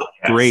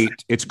great.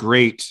 It's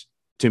great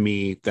to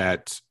me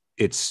that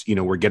it's,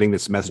 we're getting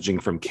this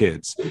messaging from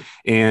kids.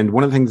 And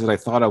one of the things that I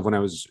thought of when I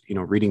was,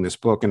 reading this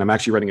book, and I'm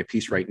actually writing a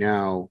piece right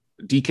now,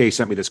 DK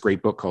sent me this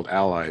great book called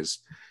Allies.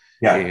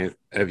 Yeah.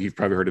 And you've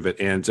probably heard of it.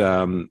 And,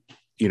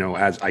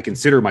 as I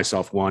consider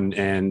myself one,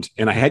 and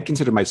I had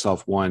considered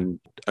myself one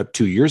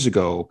 2 years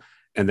ago.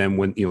 And then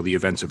when, the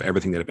events of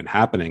everything that have been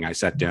happening, I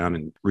sat down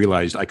and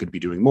realized I could be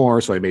doing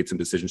more. So I made some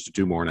decisions to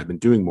do more, and I've been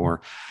doing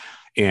more.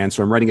 And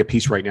so I'm writing a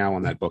piece right now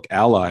on that book,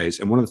 Allies.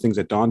 And one of the things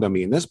that dawned on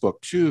me in this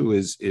book too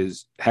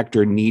is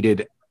Hector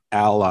needed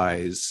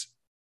allies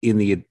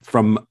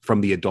from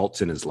the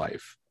adults in his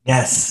life.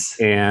 Yes.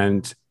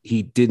 And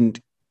he didn't,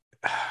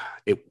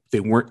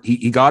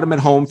 he got him at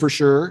home for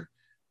sure,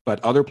 but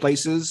other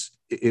places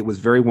it was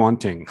very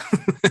wanting.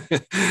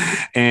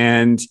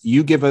 And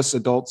you give us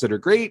adults that are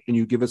great, and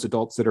you give us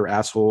adults that are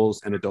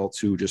assholes, and adults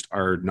who just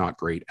are not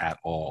great at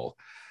all.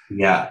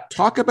 Yeah.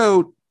 Talk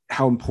about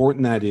how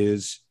important that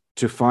is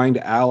to find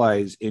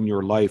allies in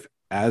your life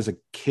as a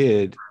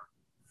kid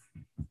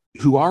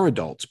who are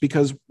adults,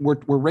 because we're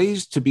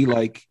raised to be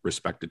like,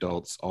 respect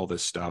adults, all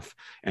this stuff.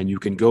 And you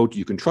can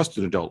trust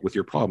an adult with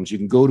your problems. You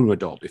can go to an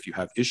adult if you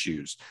have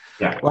issues.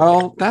 Yeah.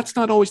 Well, that's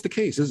not always the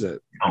case, is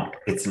it? No,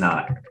 it's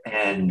not.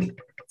 And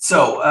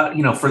so,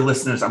 for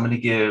listeners, I'm going to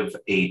give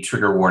a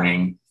trigger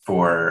warning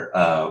for,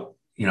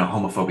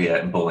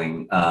 homophobia and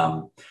bullying.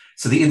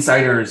 So the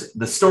Insiders,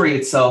 the story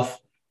itself,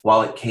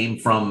 while it came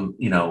from,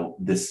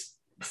 this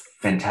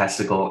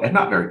fantastical and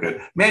not very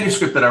good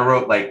manuscript that I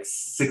wrote like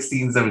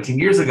 16, 17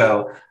 years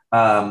ago,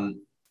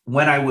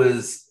 when I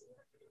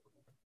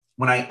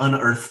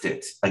unearthed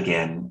it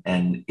again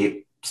and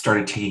it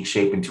started taking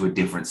shape into a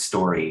different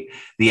story,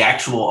 the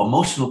actual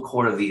emotional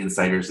core of the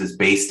Insiders is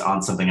based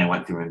on something I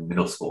went through in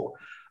middle school.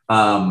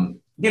 I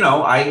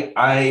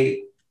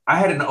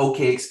had an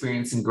okay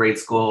experience in grade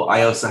school.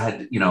 I also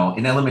had,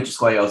 in elementary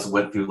school, I also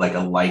went through like a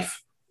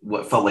life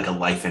what felt like a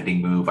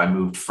life-ending move. I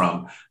moved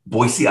from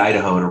Boise,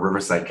 Idaho to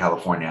Riverside,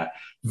 California.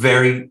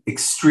 Very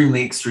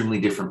extremely, extremely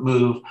different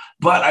move.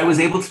 But I was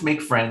able to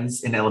make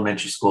friends in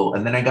elementary school.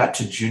 And then I got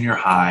to junior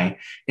high.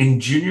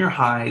 And junior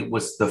high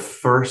was the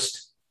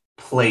first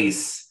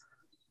place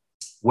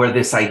where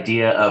this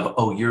idea of,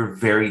 oh, you're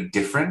very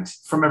different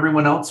from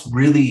everyone else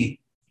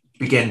really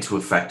began to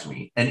affect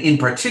me. And in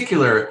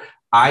particular,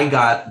 I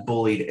got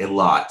bullied a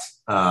lot.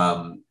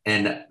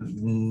 And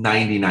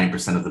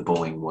 99% of the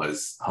bullying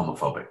was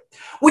homophobic,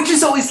 which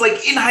is always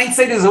like, in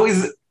hindsight, is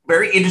always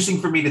very interesting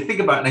for me to think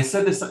about. And I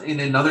said this in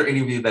another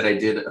interview that I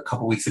did a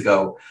couple weeks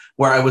ago,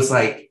 where I was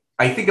like,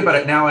 I think about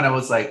it now and I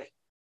was like,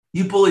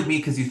 you bullied me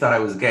because you thought I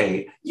was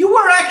gay. You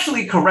were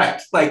actually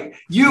correct. Like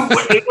you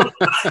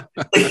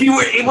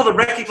were able to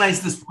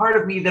recognize this part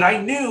of me that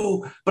I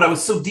knew, but I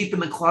was so deep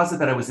in the closet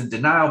that I was in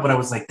denial. But I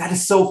was like, that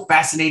is so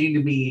fascinating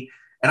to me.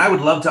 And I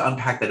would love to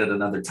unpack that at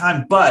another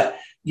time. But,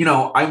 you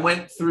know, I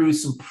went through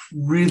some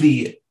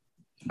really,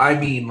 I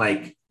mean,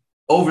 like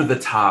over the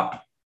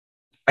top.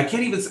 I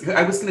was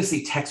going to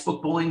say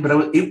textbook bullying,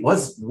 but it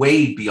was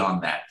way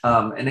beyond that.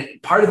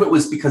 Part of it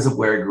was because of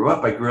where I grew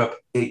up.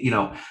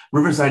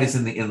 Riverside is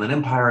in the Inland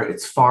Empire.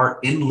 It's far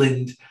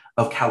inland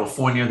of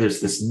California. There's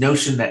this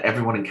notion that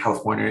everyone in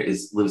California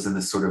lives in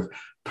this sort of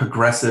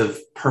progressive,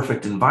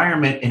 perfect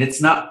environment. And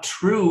it's not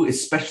true,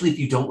 especially if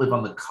you don't live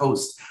on the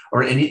coast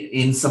or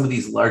in some of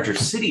these larger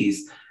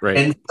cities. Right.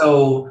 And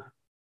so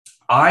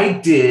I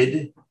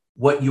did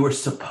what you were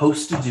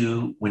supposed to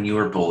do when you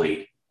were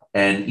bullied.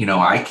 And, you know,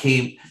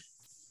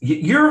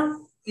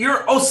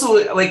 you're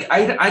also like,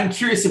 I'm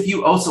curious if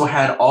you also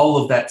had all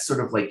of that sort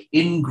of like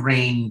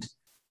ingrained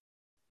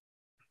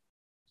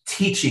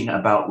teaching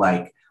about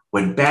like,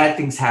 when bad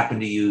things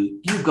happen to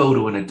you, you go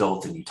to an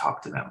adult and you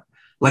talk to them.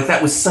 Like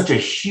that was such a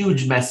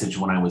huge message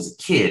when I was a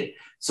kid.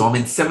 So I'm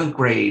in 7th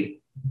grade.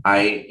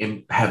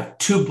 I have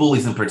 2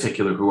 bullies in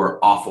particular who are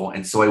awful.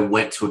 And so I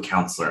went to a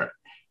counselor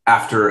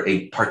after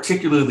a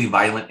particularly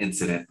violent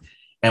incident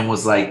and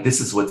was like,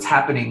 this is what's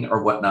happening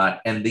or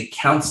whatnot. And the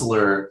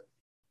counselor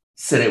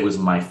said it was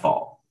my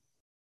fault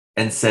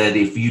and said,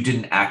 if you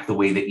didn't act the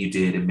way that you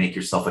did and make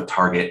yourself a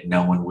target,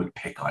 no one would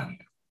pick on you.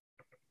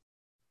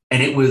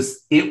 And it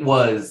was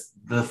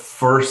the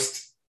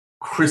first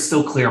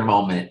crystal clear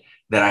moment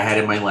that I had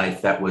in my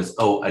life that was,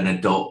 oh, an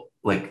adult,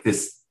 like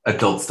this,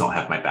 adults don't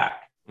have my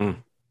back. Mm.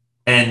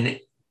 And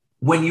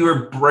when you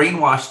are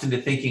brainwashed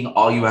into thinking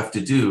all you have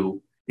to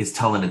do is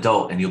tell an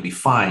adult and you'll be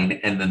fine,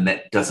 and then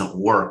that doesn't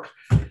work.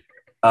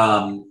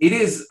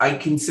 I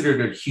consider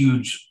it a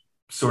huge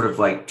sort of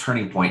like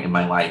turning point in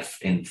my life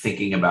in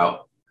thinking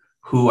about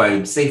who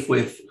I'm safe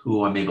with,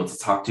 who I'm able to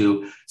talk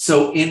to.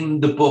 So in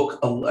the book,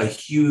 a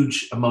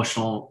huge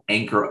emotional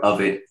anchor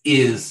of it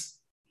is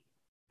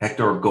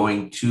Hector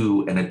going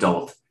to an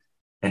adult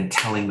and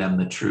telling them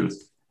the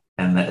truth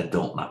and the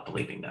adult not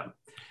believing them.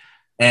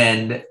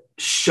 And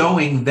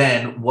showing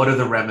then what are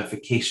the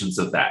ramifications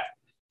of that.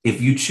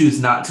 If you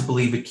choose not to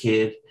believe a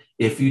kid,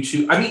 if you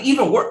choose, I mean,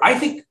 even worse, I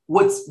think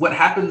what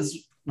happens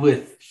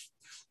with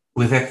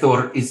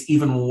Hector is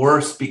even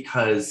worse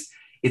because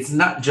it's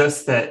not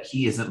just that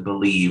he isn't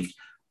believed,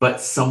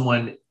 but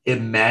someone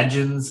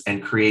imagines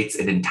and creates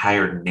an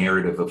entire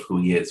narrative of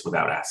who he is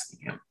without asking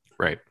him.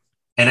 Right.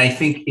 And I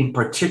think in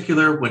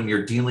particular, when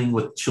you're dealing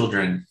with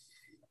children,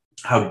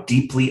 how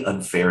deeply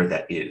unfair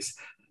that is.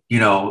 You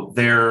know,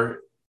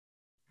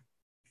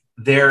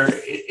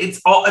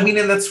 it's all, I mean,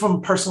 and that's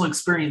from personal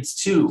experience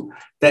too.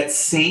 That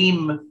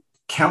same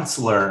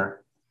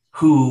counselor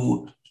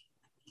who,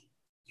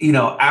 you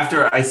know,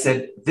 after I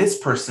said this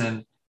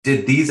person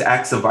did these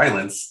acts of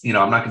violence, you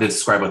know, I'm not going to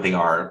describe what they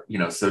are, you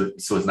know, so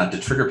as not to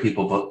trigger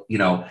people, but, you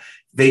know,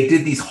 they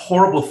did these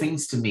horrible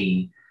things to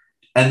me.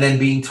 And then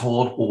being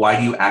told, well, why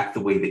do you act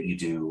the way that you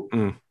do?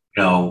 You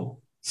know,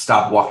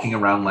 stop walking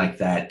around like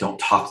that. Don't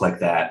talk like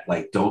that.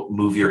 Like, don't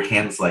move your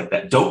hands like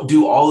that. Don't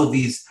do all of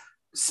these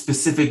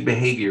specific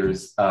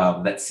behaviors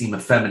that seem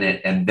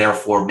effeminate and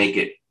therefore make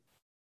it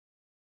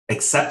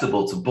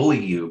acceptable to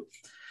bully you.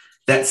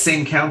 That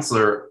same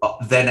counselor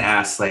then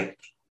asks, like,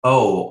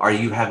 oh, are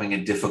you having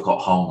a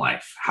difficult home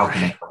life? How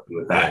can I help you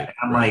with that? Right, and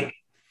I'm like,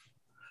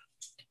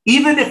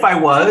 even if I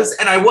was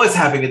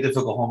having a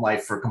difficult home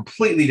life for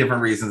completely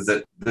different reasons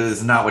that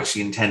is not what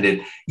she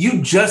intended,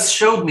 you just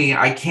showed me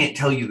I can't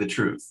tell you the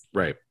truth.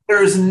 Right.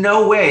 There's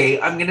no way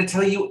I'm going to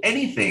tell you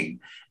anything.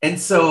 And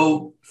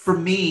so for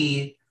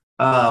me,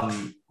 oh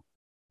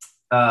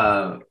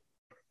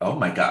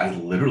my God, I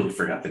literally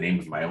forgot the name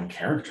of my own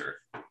character.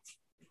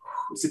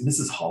 Was it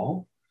Mrs.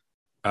 Hall?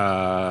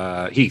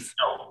 Heath.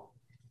 No.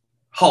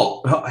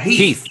 Hall.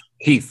 Heath.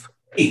 Heath.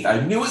 I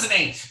knew it was an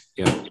H.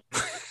 Yeah.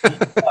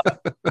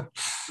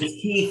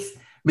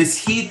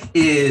 Miss Heath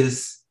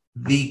is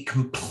the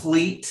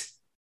complete,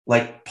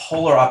 like,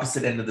 polar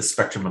opposite end of the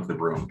spectrum of the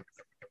room.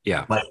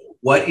 Yeah. Like,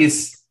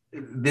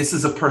 this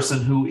is a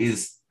person who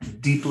is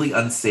deeply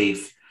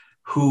unsafe,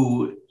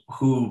 who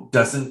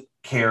doesn't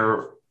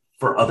care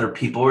for other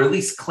people, or at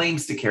least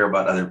claims to care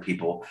about other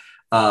people,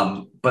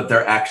 but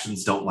their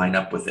actions don't line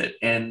up with it.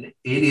 And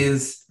it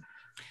is...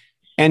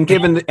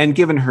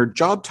 given her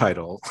job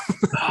title,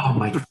 oh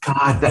my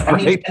God,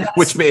 right?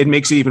 Which it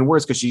makes it even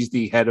worse because she's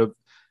the head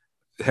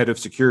of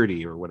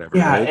security or whatever.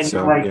 Yeah, right? and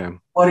So you're like,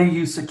 what are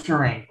you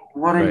securing?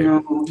 What are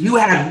right. you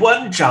had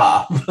one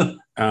job.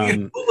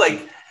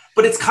 Like,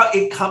 but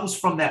it comes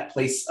from that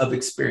place of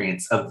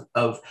experience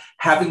of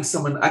having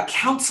someone, a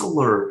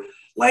counselor.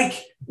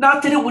 Like,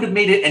 not that it would have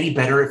made it any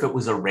better if it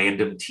was a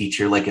random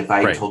teacher, like if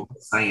I told my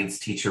science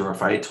teacher or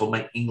if I told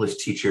my English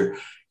teacher,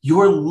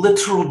 your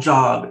literal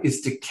job is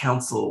to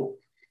counsel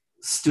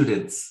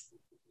students,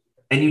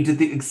 and you did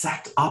the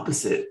exact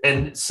opposite.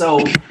 And so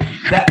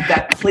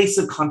that place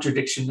of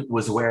contradiction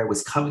was where I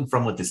was coming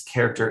from with this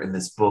character in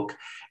this book.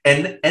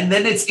 And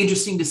then it's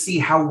interesting to see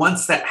how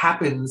once that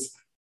happens,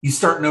 you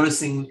start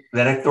noticing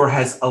that Hector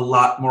has a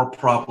lot more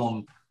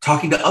problem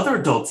talking to other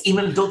adults,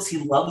 even adults he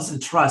loves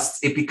and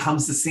trusts. It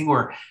becomes this thing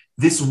where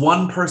this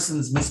one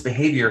person's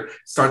misbehavior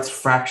starts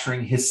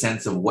fracturing his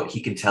sense of what he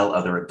can tell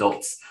other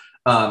adults.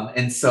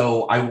 And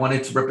so I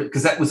wanted to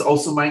because that was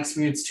also my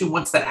experience too.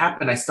 Once that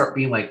happened, I start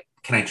being like,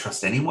 can I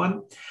trust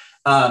anyone?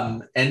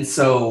 And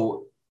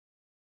so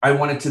I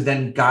wanted to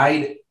then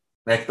guide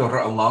Hector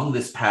along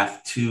this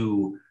path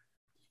to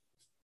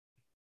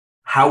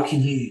how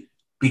can he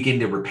begin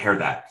to repair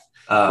that?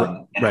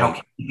 And how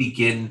can he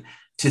begin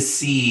to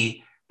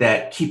see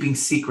that keeping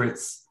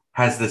secrets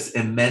has this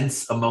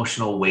immense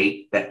emotional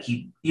weight that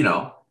you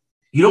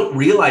don't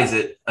realize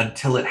it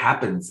until it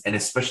happens. And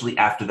especially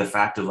after the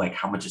fact of like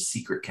how much a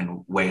secret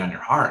can weigh on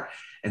your heart.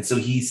 And so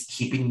he's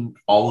keeping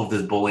all of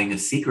this bullying a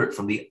secret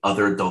from the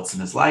other adults in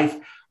his life,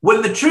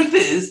 when the truth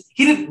is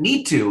he didn't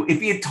need to.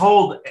 If he had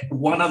told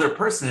one other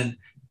person,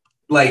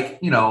 like,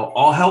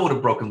 all hell would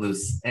have broken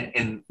loose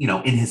and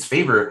in his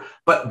favor.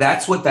 But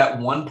that's what that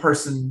one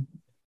person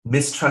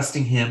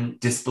mistrusting him,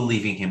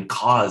 disbelieving him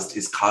cost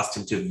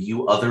him to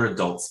view other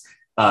adults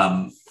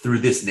through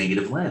this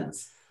negative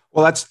lens.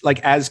 Well, that's like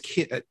as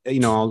kid,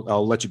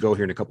 I'll let you go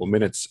here in a couple of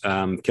minutes.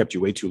 Kept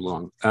you way too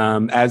long.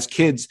 As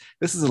kids,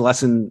 this is a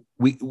lesson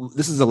we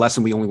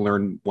only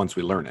learn once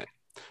we learn it.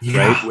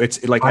 Yeah. Right.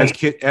 It's like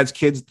as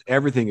kids,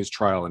 everything is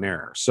trial and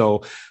error.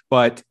 So,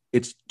 but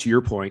it's, to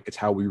your point, it's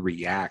how we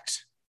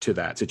react to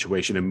that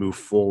situation and move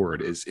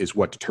forward is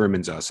what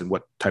determines us and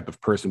what type of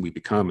person we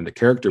become and the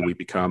character we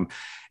become.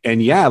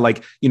 And yeah,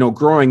 like,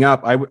 growing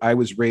up, I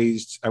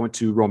went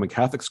to Roman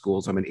Catholic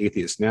schools. I'm an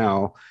atheist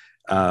now.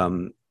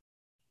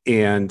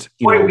 And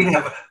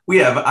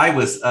I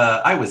was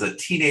a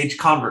teenage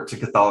convert to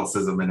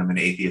Catholicism, and I'm an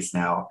atheist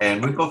now,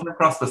 and we both have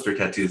crossbuster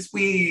tattoos.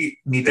 We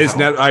need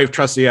to I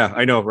trust. Yeah,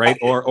 I know, right?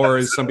 Or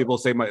as some people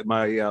say, my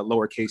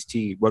lowercase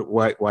t.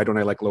 Why don't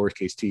I like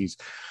lowercase t's?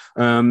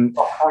 Oh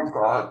my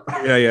God.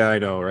 Yeah, I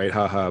know, right?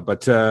 Haha.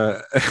 But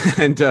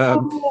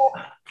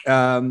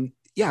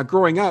yeah,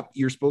 growing up,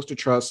 you're supposed to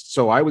trust.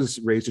 So I was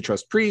raised to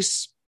trust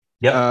priests,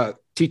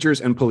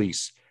 teachers, and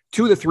police.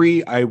 2 of the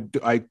 3,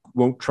 I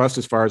won't trust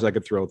as far as I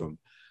could throw them.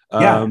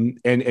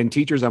 And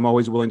teachers, I'm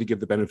always willing to give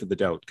the benefit of the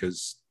doubt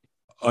because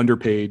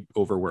underpaid,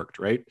 overworked,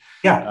 right?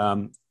 Yeah.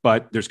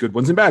 But there's good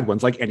ones and bad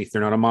ones, like anything.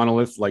 They're not a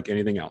monolith like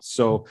anything else.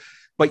 So,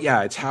 but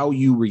yeah, it's how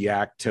you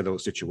react to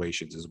those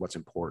situations is what's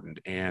important.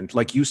 And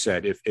like you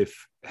said,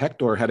 if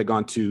Hector had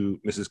gone to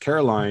Mrs.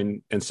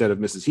 Caroline instead of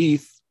Mrs.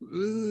 Heath,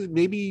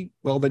 maybe,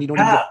 well, then you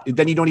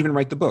don't even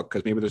write the book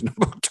because maybe there's no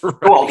book to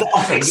write. Well,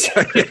 okay,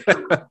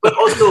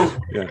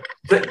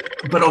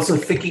 but also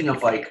thinking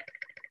of like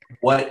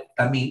what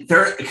I mean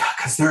now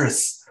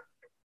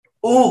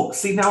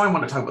I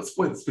want to talk about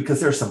spoilers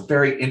because there are some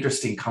very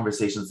interesting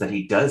conversations that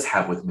he does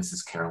have with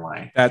Mrs.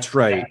 Caroline. That's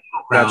right.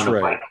 That's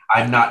right. Like,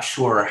 I'm not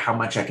sure how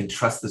much I can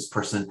trust this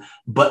person,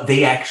 but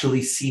they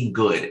actually seem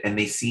good and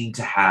they seem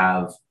to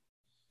have.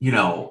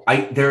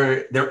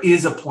 There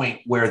is a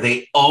point where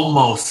they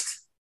almost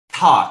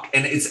talk,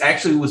 and it's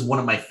actually was one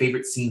of my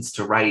favorite scenes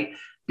to write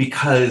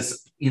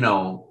because,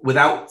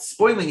 without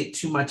spoiling it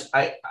too much,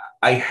 I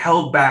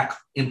held back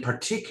in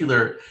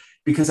particular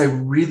because I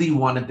really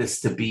wanted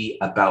this to be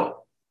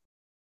about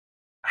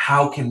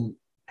how can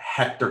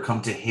Hector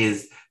come to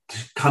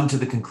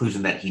the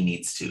conclusion that he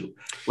needs to.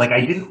 Like,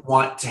 I didn't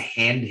want to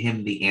hand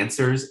him the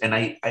answers, and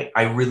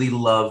I really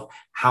love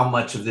how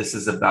much of this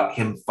is about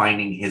him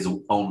finding his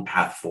own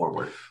path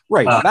forward.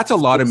 Right. That's a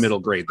lot of middle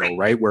grade, though,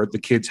 right? Where the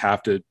kids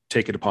have to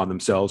take it upon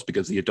themselves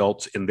because the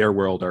adults in their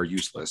world are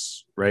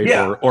useless, right?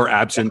 Yeah. Or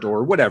absent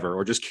or whatever,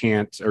 or just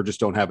can't, or just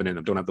don't have it in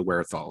them, don't have the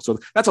wherewithal. So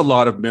that's a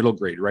lot of middle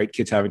grade, right?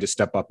 Kids having to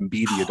step up and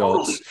be the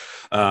adults.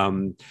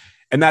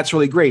 And that's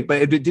really great.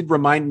 But it did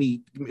remind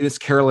me, Miss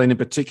Caroline in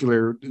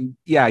particular,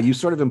 yeah, you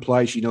sort of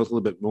imply she knows a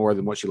little bit more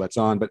than what she lets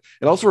on. But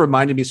it also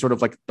reminded me sort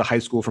of like the high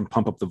school from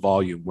Pump Up the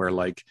Volume, where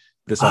like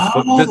this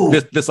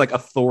like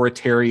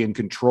authoritarian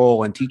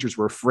control, and teachers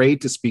were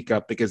afraid to speak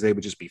up because they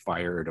would just be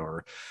fired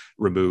or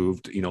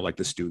removed, like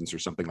the students or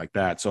something like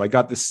that. So I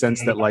got this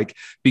sense that like,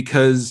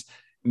 because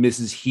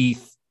Mrs.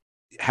 Heath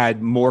had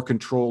more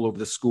control over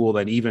the school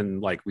than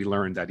even like we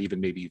learned that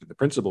even the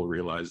principal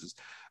realizes,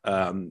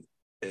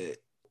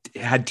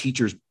 had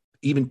teachers,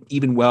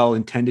 even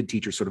well-intended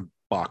teachers, sort of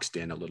boxed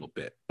in a little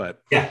bit. But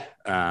yeah.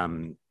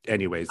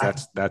 Anyways,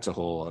 that's a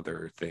whole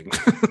other thing.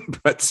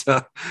 But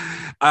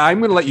I'm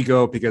going to let you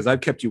go because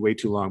I've kept you way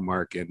too long,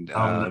 Mark. And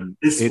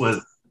this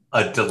was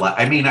a delight.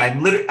 I mean,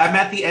 I'm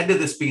at the end of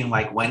this being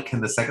like, when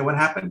can the second one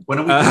happen? When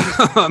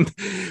are we?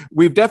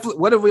 We've definitely.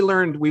 What have we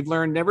learned? We've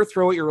learned never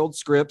throw out your old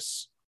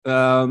scripts.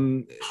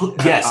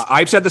 Yes,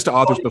 I've said this to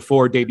authors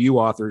before, debut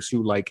authors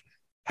who like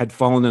had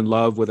fallen in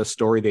love with a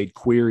story they'd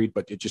queried,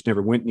 but it just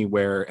never went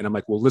anywhere. And I'm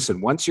like, well,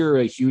 listen, once you're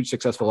a huge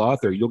successful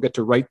author, you'll get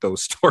to write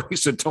those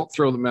stories, so don't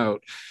throw them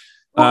out.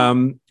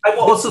 Well, I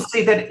will also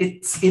say that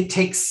it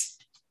takes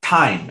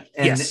time.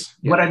 And yes,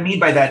 what I mean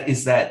by that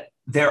is that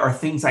there are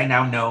things I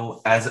now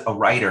know as a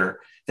writer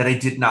that I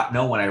did not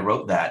know when I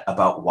wrote that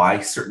about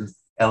why certain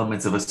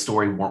elements of a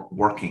story weren't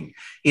working.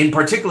 In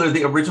particular,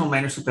 the original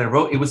manuscript that I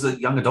wrote, it was a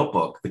young adult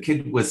book. The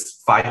kid was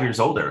 5 years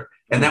older.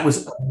 And that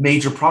was a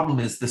major problem,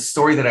 is the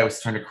story that I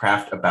was trying to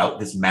craft about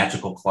this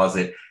magical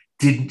closet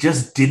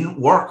didn't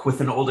work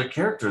with an older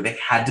character. They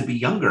had to be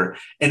younger.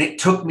 And it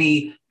took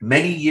me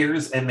many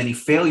years and many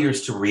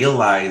failures to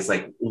realize,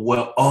 like,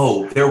 well,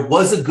 oh, there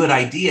was a good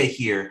idea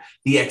here.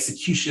 The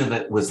execution of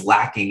it was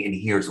lacking, and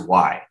here's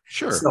why.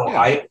 Sure. So yeah.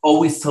 I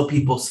always tell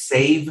people,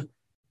 save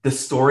the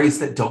stories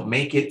that don't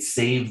make it,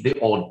 save the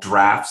old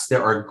drafts.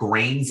 There are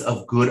grains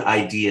of good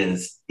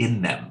ideas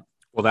in them.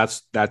 Well,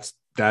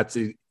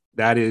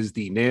 that is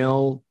the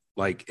nail,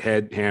 like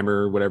head,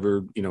 hammer,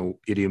 whatever,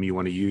 idiom you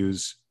want to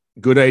use.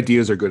 Good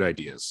ideas are good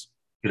ideas.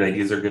 Good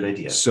ideas are good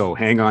ideas. So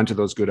hang on to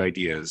those good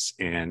ideas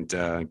and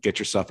get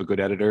yourself a good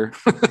editor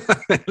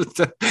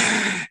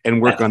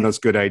and work on those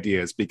good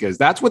ideas, because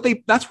that's what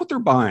they're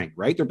buying,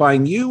 right? They're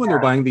buying you, and they're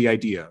buying the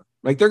idea.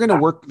 Like they're going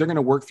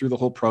to work through the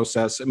whole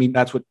process. I mean,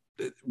 that's what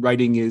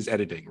writing is,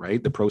 editing,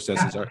 right? The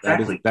process is art.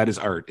 Exactly. That is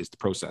art, is the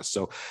process.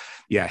 So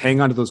yeah, hang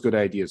on to those good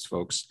ideas,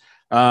 folks.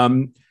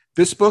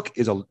 This book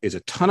is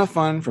a ton of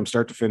fun from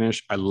start to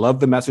finish. I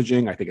love the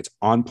messaging. I think it's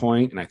on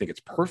point, and I think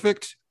it's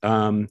perfect.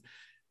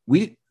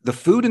 The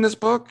food in this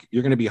book,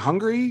 you're going to be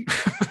hungry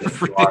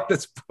reading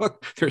this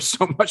book. There's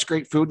so much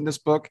great food in this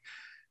book.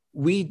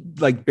 We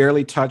like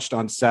barely touched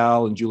on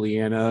Sal and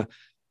Juliana.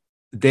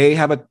 They're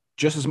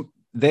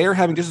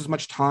having just as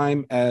much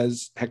time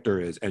as Hector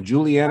is. And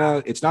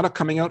Juliana, it's not a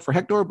coming out for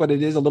Hector, but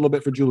it is a little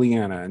bit for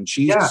Juliana. And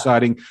she's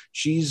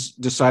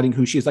deciding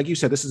who she is. Like you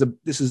said, this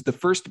is the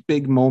first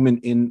big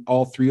moment in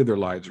all three of their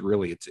lives.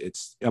 Really,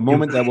 it's a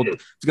moment that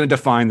it's going to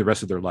define the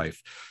rest of their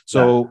life.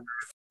 So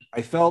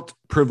I felt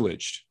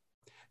privileged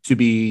to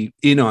be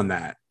in on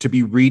that, to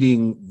be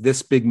reading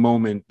this big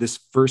moment, this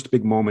first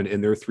big moment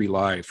in their three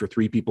lives for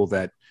three people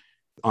that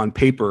on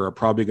paper are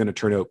probably going to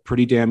turn out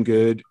pretty damn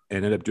good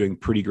and end up doing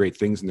pretty great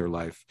things in their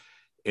life.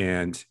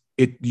 And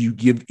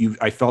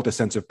I felt a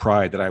sense of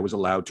pride that I was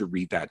allowed to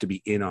read that, to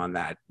be in on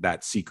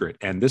that secret.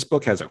 And this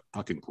book has a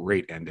fucking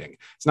great ending.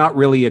 It's not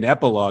really an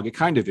epilogue. It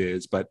kind of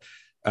is, but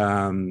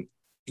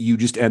you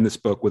just end this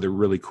book with a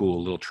really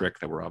cool little trick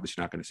that we're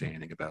obviously not going to say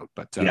anything about,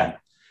 but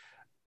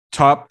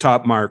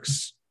top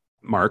marks,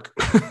 Mark.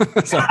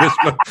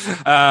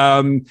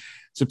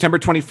 September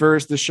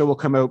 21st, this show will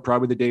come out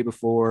probably the day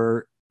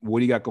before. What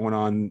do you got going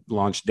on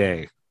launch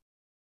day?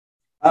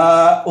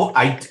 Well,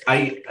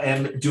 I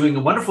am doing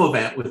a wonderful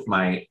event with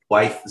my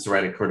wife,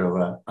 Zoraida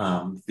Cordova,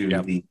 through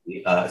the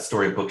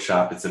Story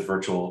Bookshop. It's a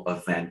virtual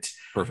event.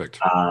 Perfect.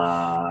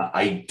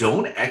 I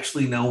don't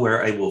actually know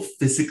where I will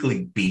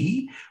physically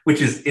be,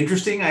 which is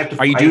interesting.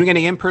 Are you doing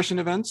any in-person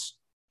events?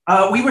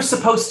 We were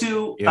supposed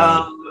to.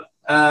 Yeah.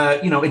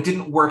 It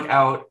didn't work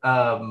out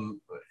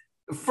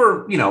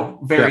for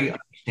very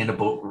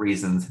understandable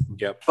reasons.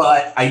 Yep.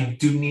 But I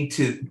do need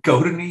to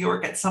go to New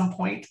York at some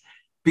point,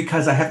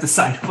 because I have to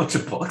sign a bunch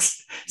of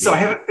books. So I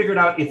haven't figured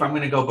out if I'm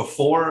going to go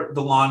before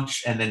the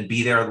launch and then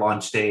be there on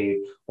launch day,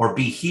 or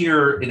be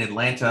here in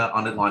Atlanta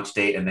on the launch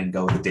day and then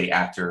go the day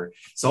after.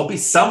 So I'll be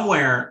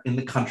somewhere in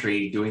the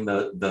country doing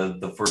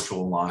the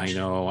virtual launch. I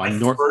know.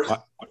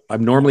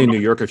 I'm normally in New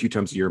York a few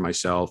times a year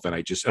myself, and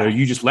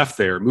you just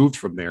moved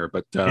from there,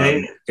 but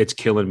it's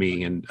killing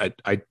me. And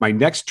my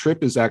next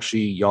trip is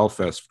actually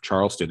YALLFest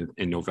Charleston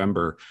in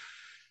November.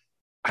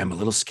 I'm a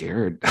little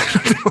scared.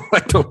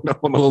 I don't know.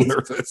 I'm a little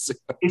nervous.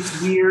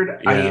 It's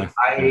weird. Yeah.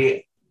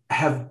 I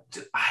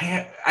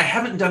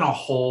haven't done a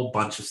whole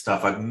bunch of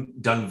stuff.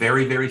 I've done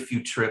very, very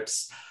few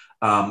trips.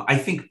 I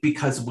think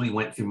because we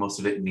went through most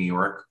of it in New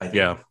York, I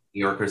think New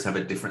Yorkers have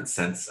a different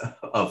sense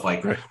of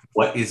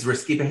what is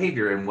risky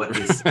behavior and what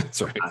is.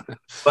 That's right.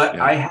 But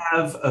I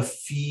have a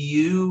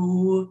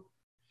few.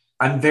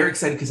 I'm very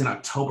excited because in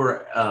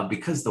October,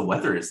 because the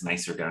weather is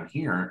nicer down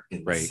here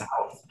in the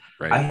South,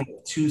 I have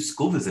 2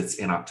 school visits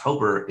in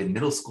October in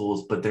middle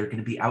schools, but they're going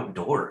to be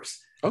outdoors.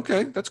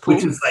 Okay, that's cool.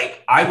 Which is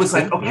I was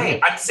like, okay,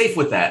 I'm safe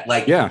with that.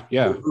 Like, we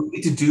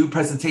get to do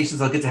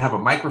presentations. I'll get to have a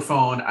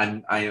microphone.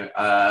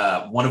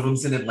 One of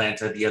them's in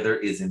Atlanta, the other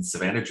is in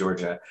Savannah,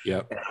 Georgia.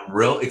 Yeah, I'm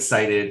real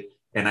excited,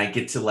 and I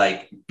get to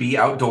be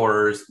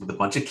outdoors with a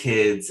bunch of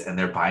kids, and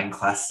they're buying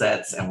class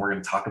sets, and we're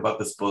going to talk about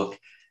this book.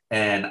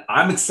 And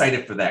I'm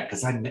excited for that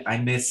because I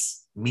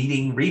miss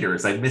meeting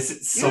readers. I miss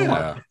it so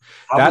much.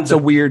 That's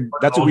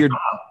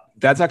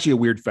actually a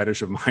weird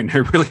fetish of mine. I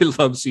really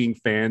love seeing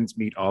fans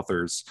meet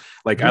authors.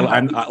 Like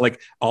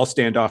I'll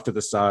stand off to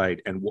the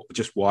side and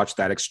just watch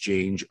that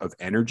exchange of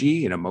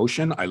energy and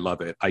emotion. I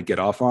love it. I get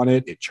off on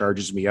it. It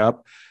charges me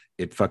up.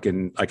 It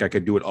fucking, like, I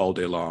could do it all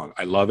day long.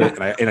 I love it.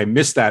 And I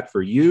miss that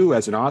for you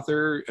as an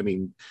author. I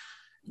mean,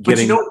 but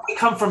you know, we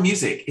come from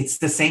music. It's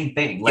the same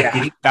thing.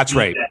 Like, that's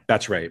right.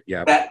 That's right.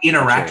 Yeah. That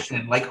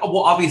interaction, right. Like, well,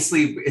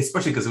 obviously,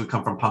 especially because we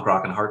come from punk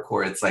rock and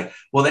hardcore, it's like,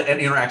 well, that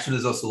interaction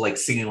is also like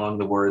singing along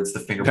the words, the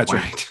finger that's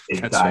point.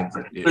 Right. That's right.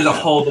 There's a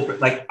whole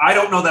different, like, I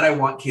don't know that I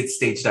want kids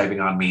stage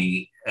diving on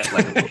me. I'm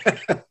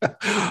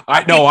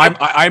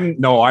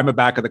a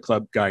back of the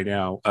club guy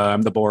now.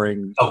 I'm the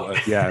boring.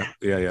 Yeah.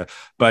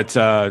 But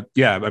I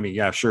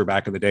mean, sure.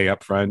 Back in the day,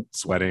 up front,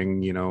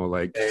 sweating, you know,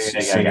 like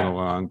singing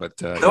along. But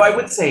so I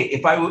would say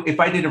if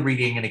I did a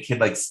reading and a kid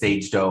like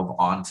stage dove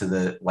onto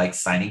the like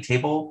signing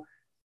table,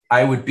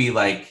 I would be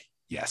like,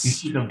 yes, you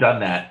shouldn't have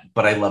done that,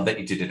 but I love that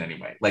you did it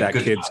anyway. Like, that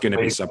kid's going to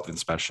be something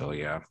special.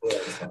 Yeah.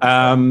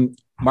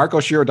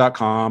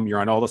 MarkO'Shiro.com. You're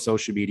on all the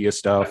social media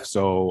stuff,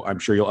 so I'm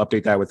sure you'll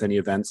update that with any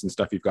events and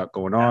stuff you've got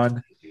going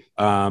on.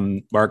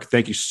 Mark,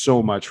 thank you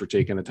so much for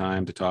taking the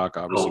time to talk.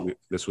 Obviously,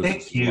 this was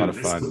a lot of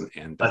fun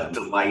and a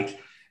delight.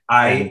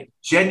 I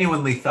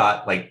genuinely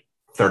thought like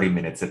 30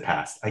 minutes had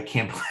passed. I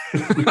can't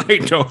believe I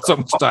know so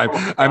much time.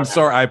 I'm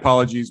sorry. I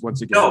apologize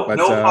once again. No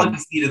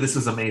apologies needed. This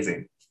was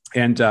amazing.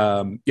 And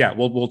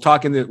we'll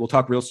talk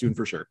real soon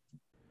for sure.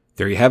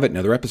 There you have it,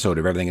 another episode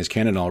of Everything is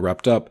Canon all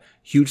wrapped up.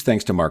 Huge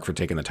thanks to Mark for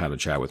taking the time to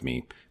chat with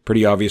me.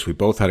 Pretty obvious we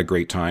both had a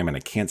great time, and I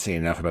can't say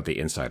enough about the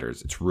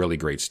Insiders. It's really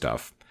great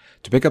stuff.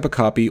 To pick up a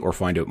copy or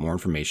find out more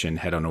information,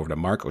 head on over to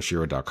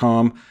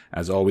markoshiro.com.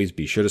 As always,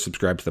 be sure to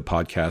subscribe to the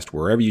podcast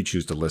wherever you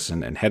choose to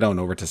listen, and head on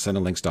over to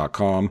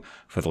cinelinks.com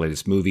for the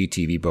latest movie,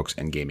 TV, books,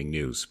 and gaming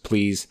news.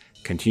 Please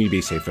continue to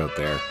be safe out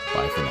there.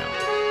 Bye for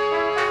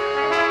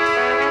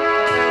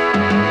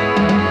now.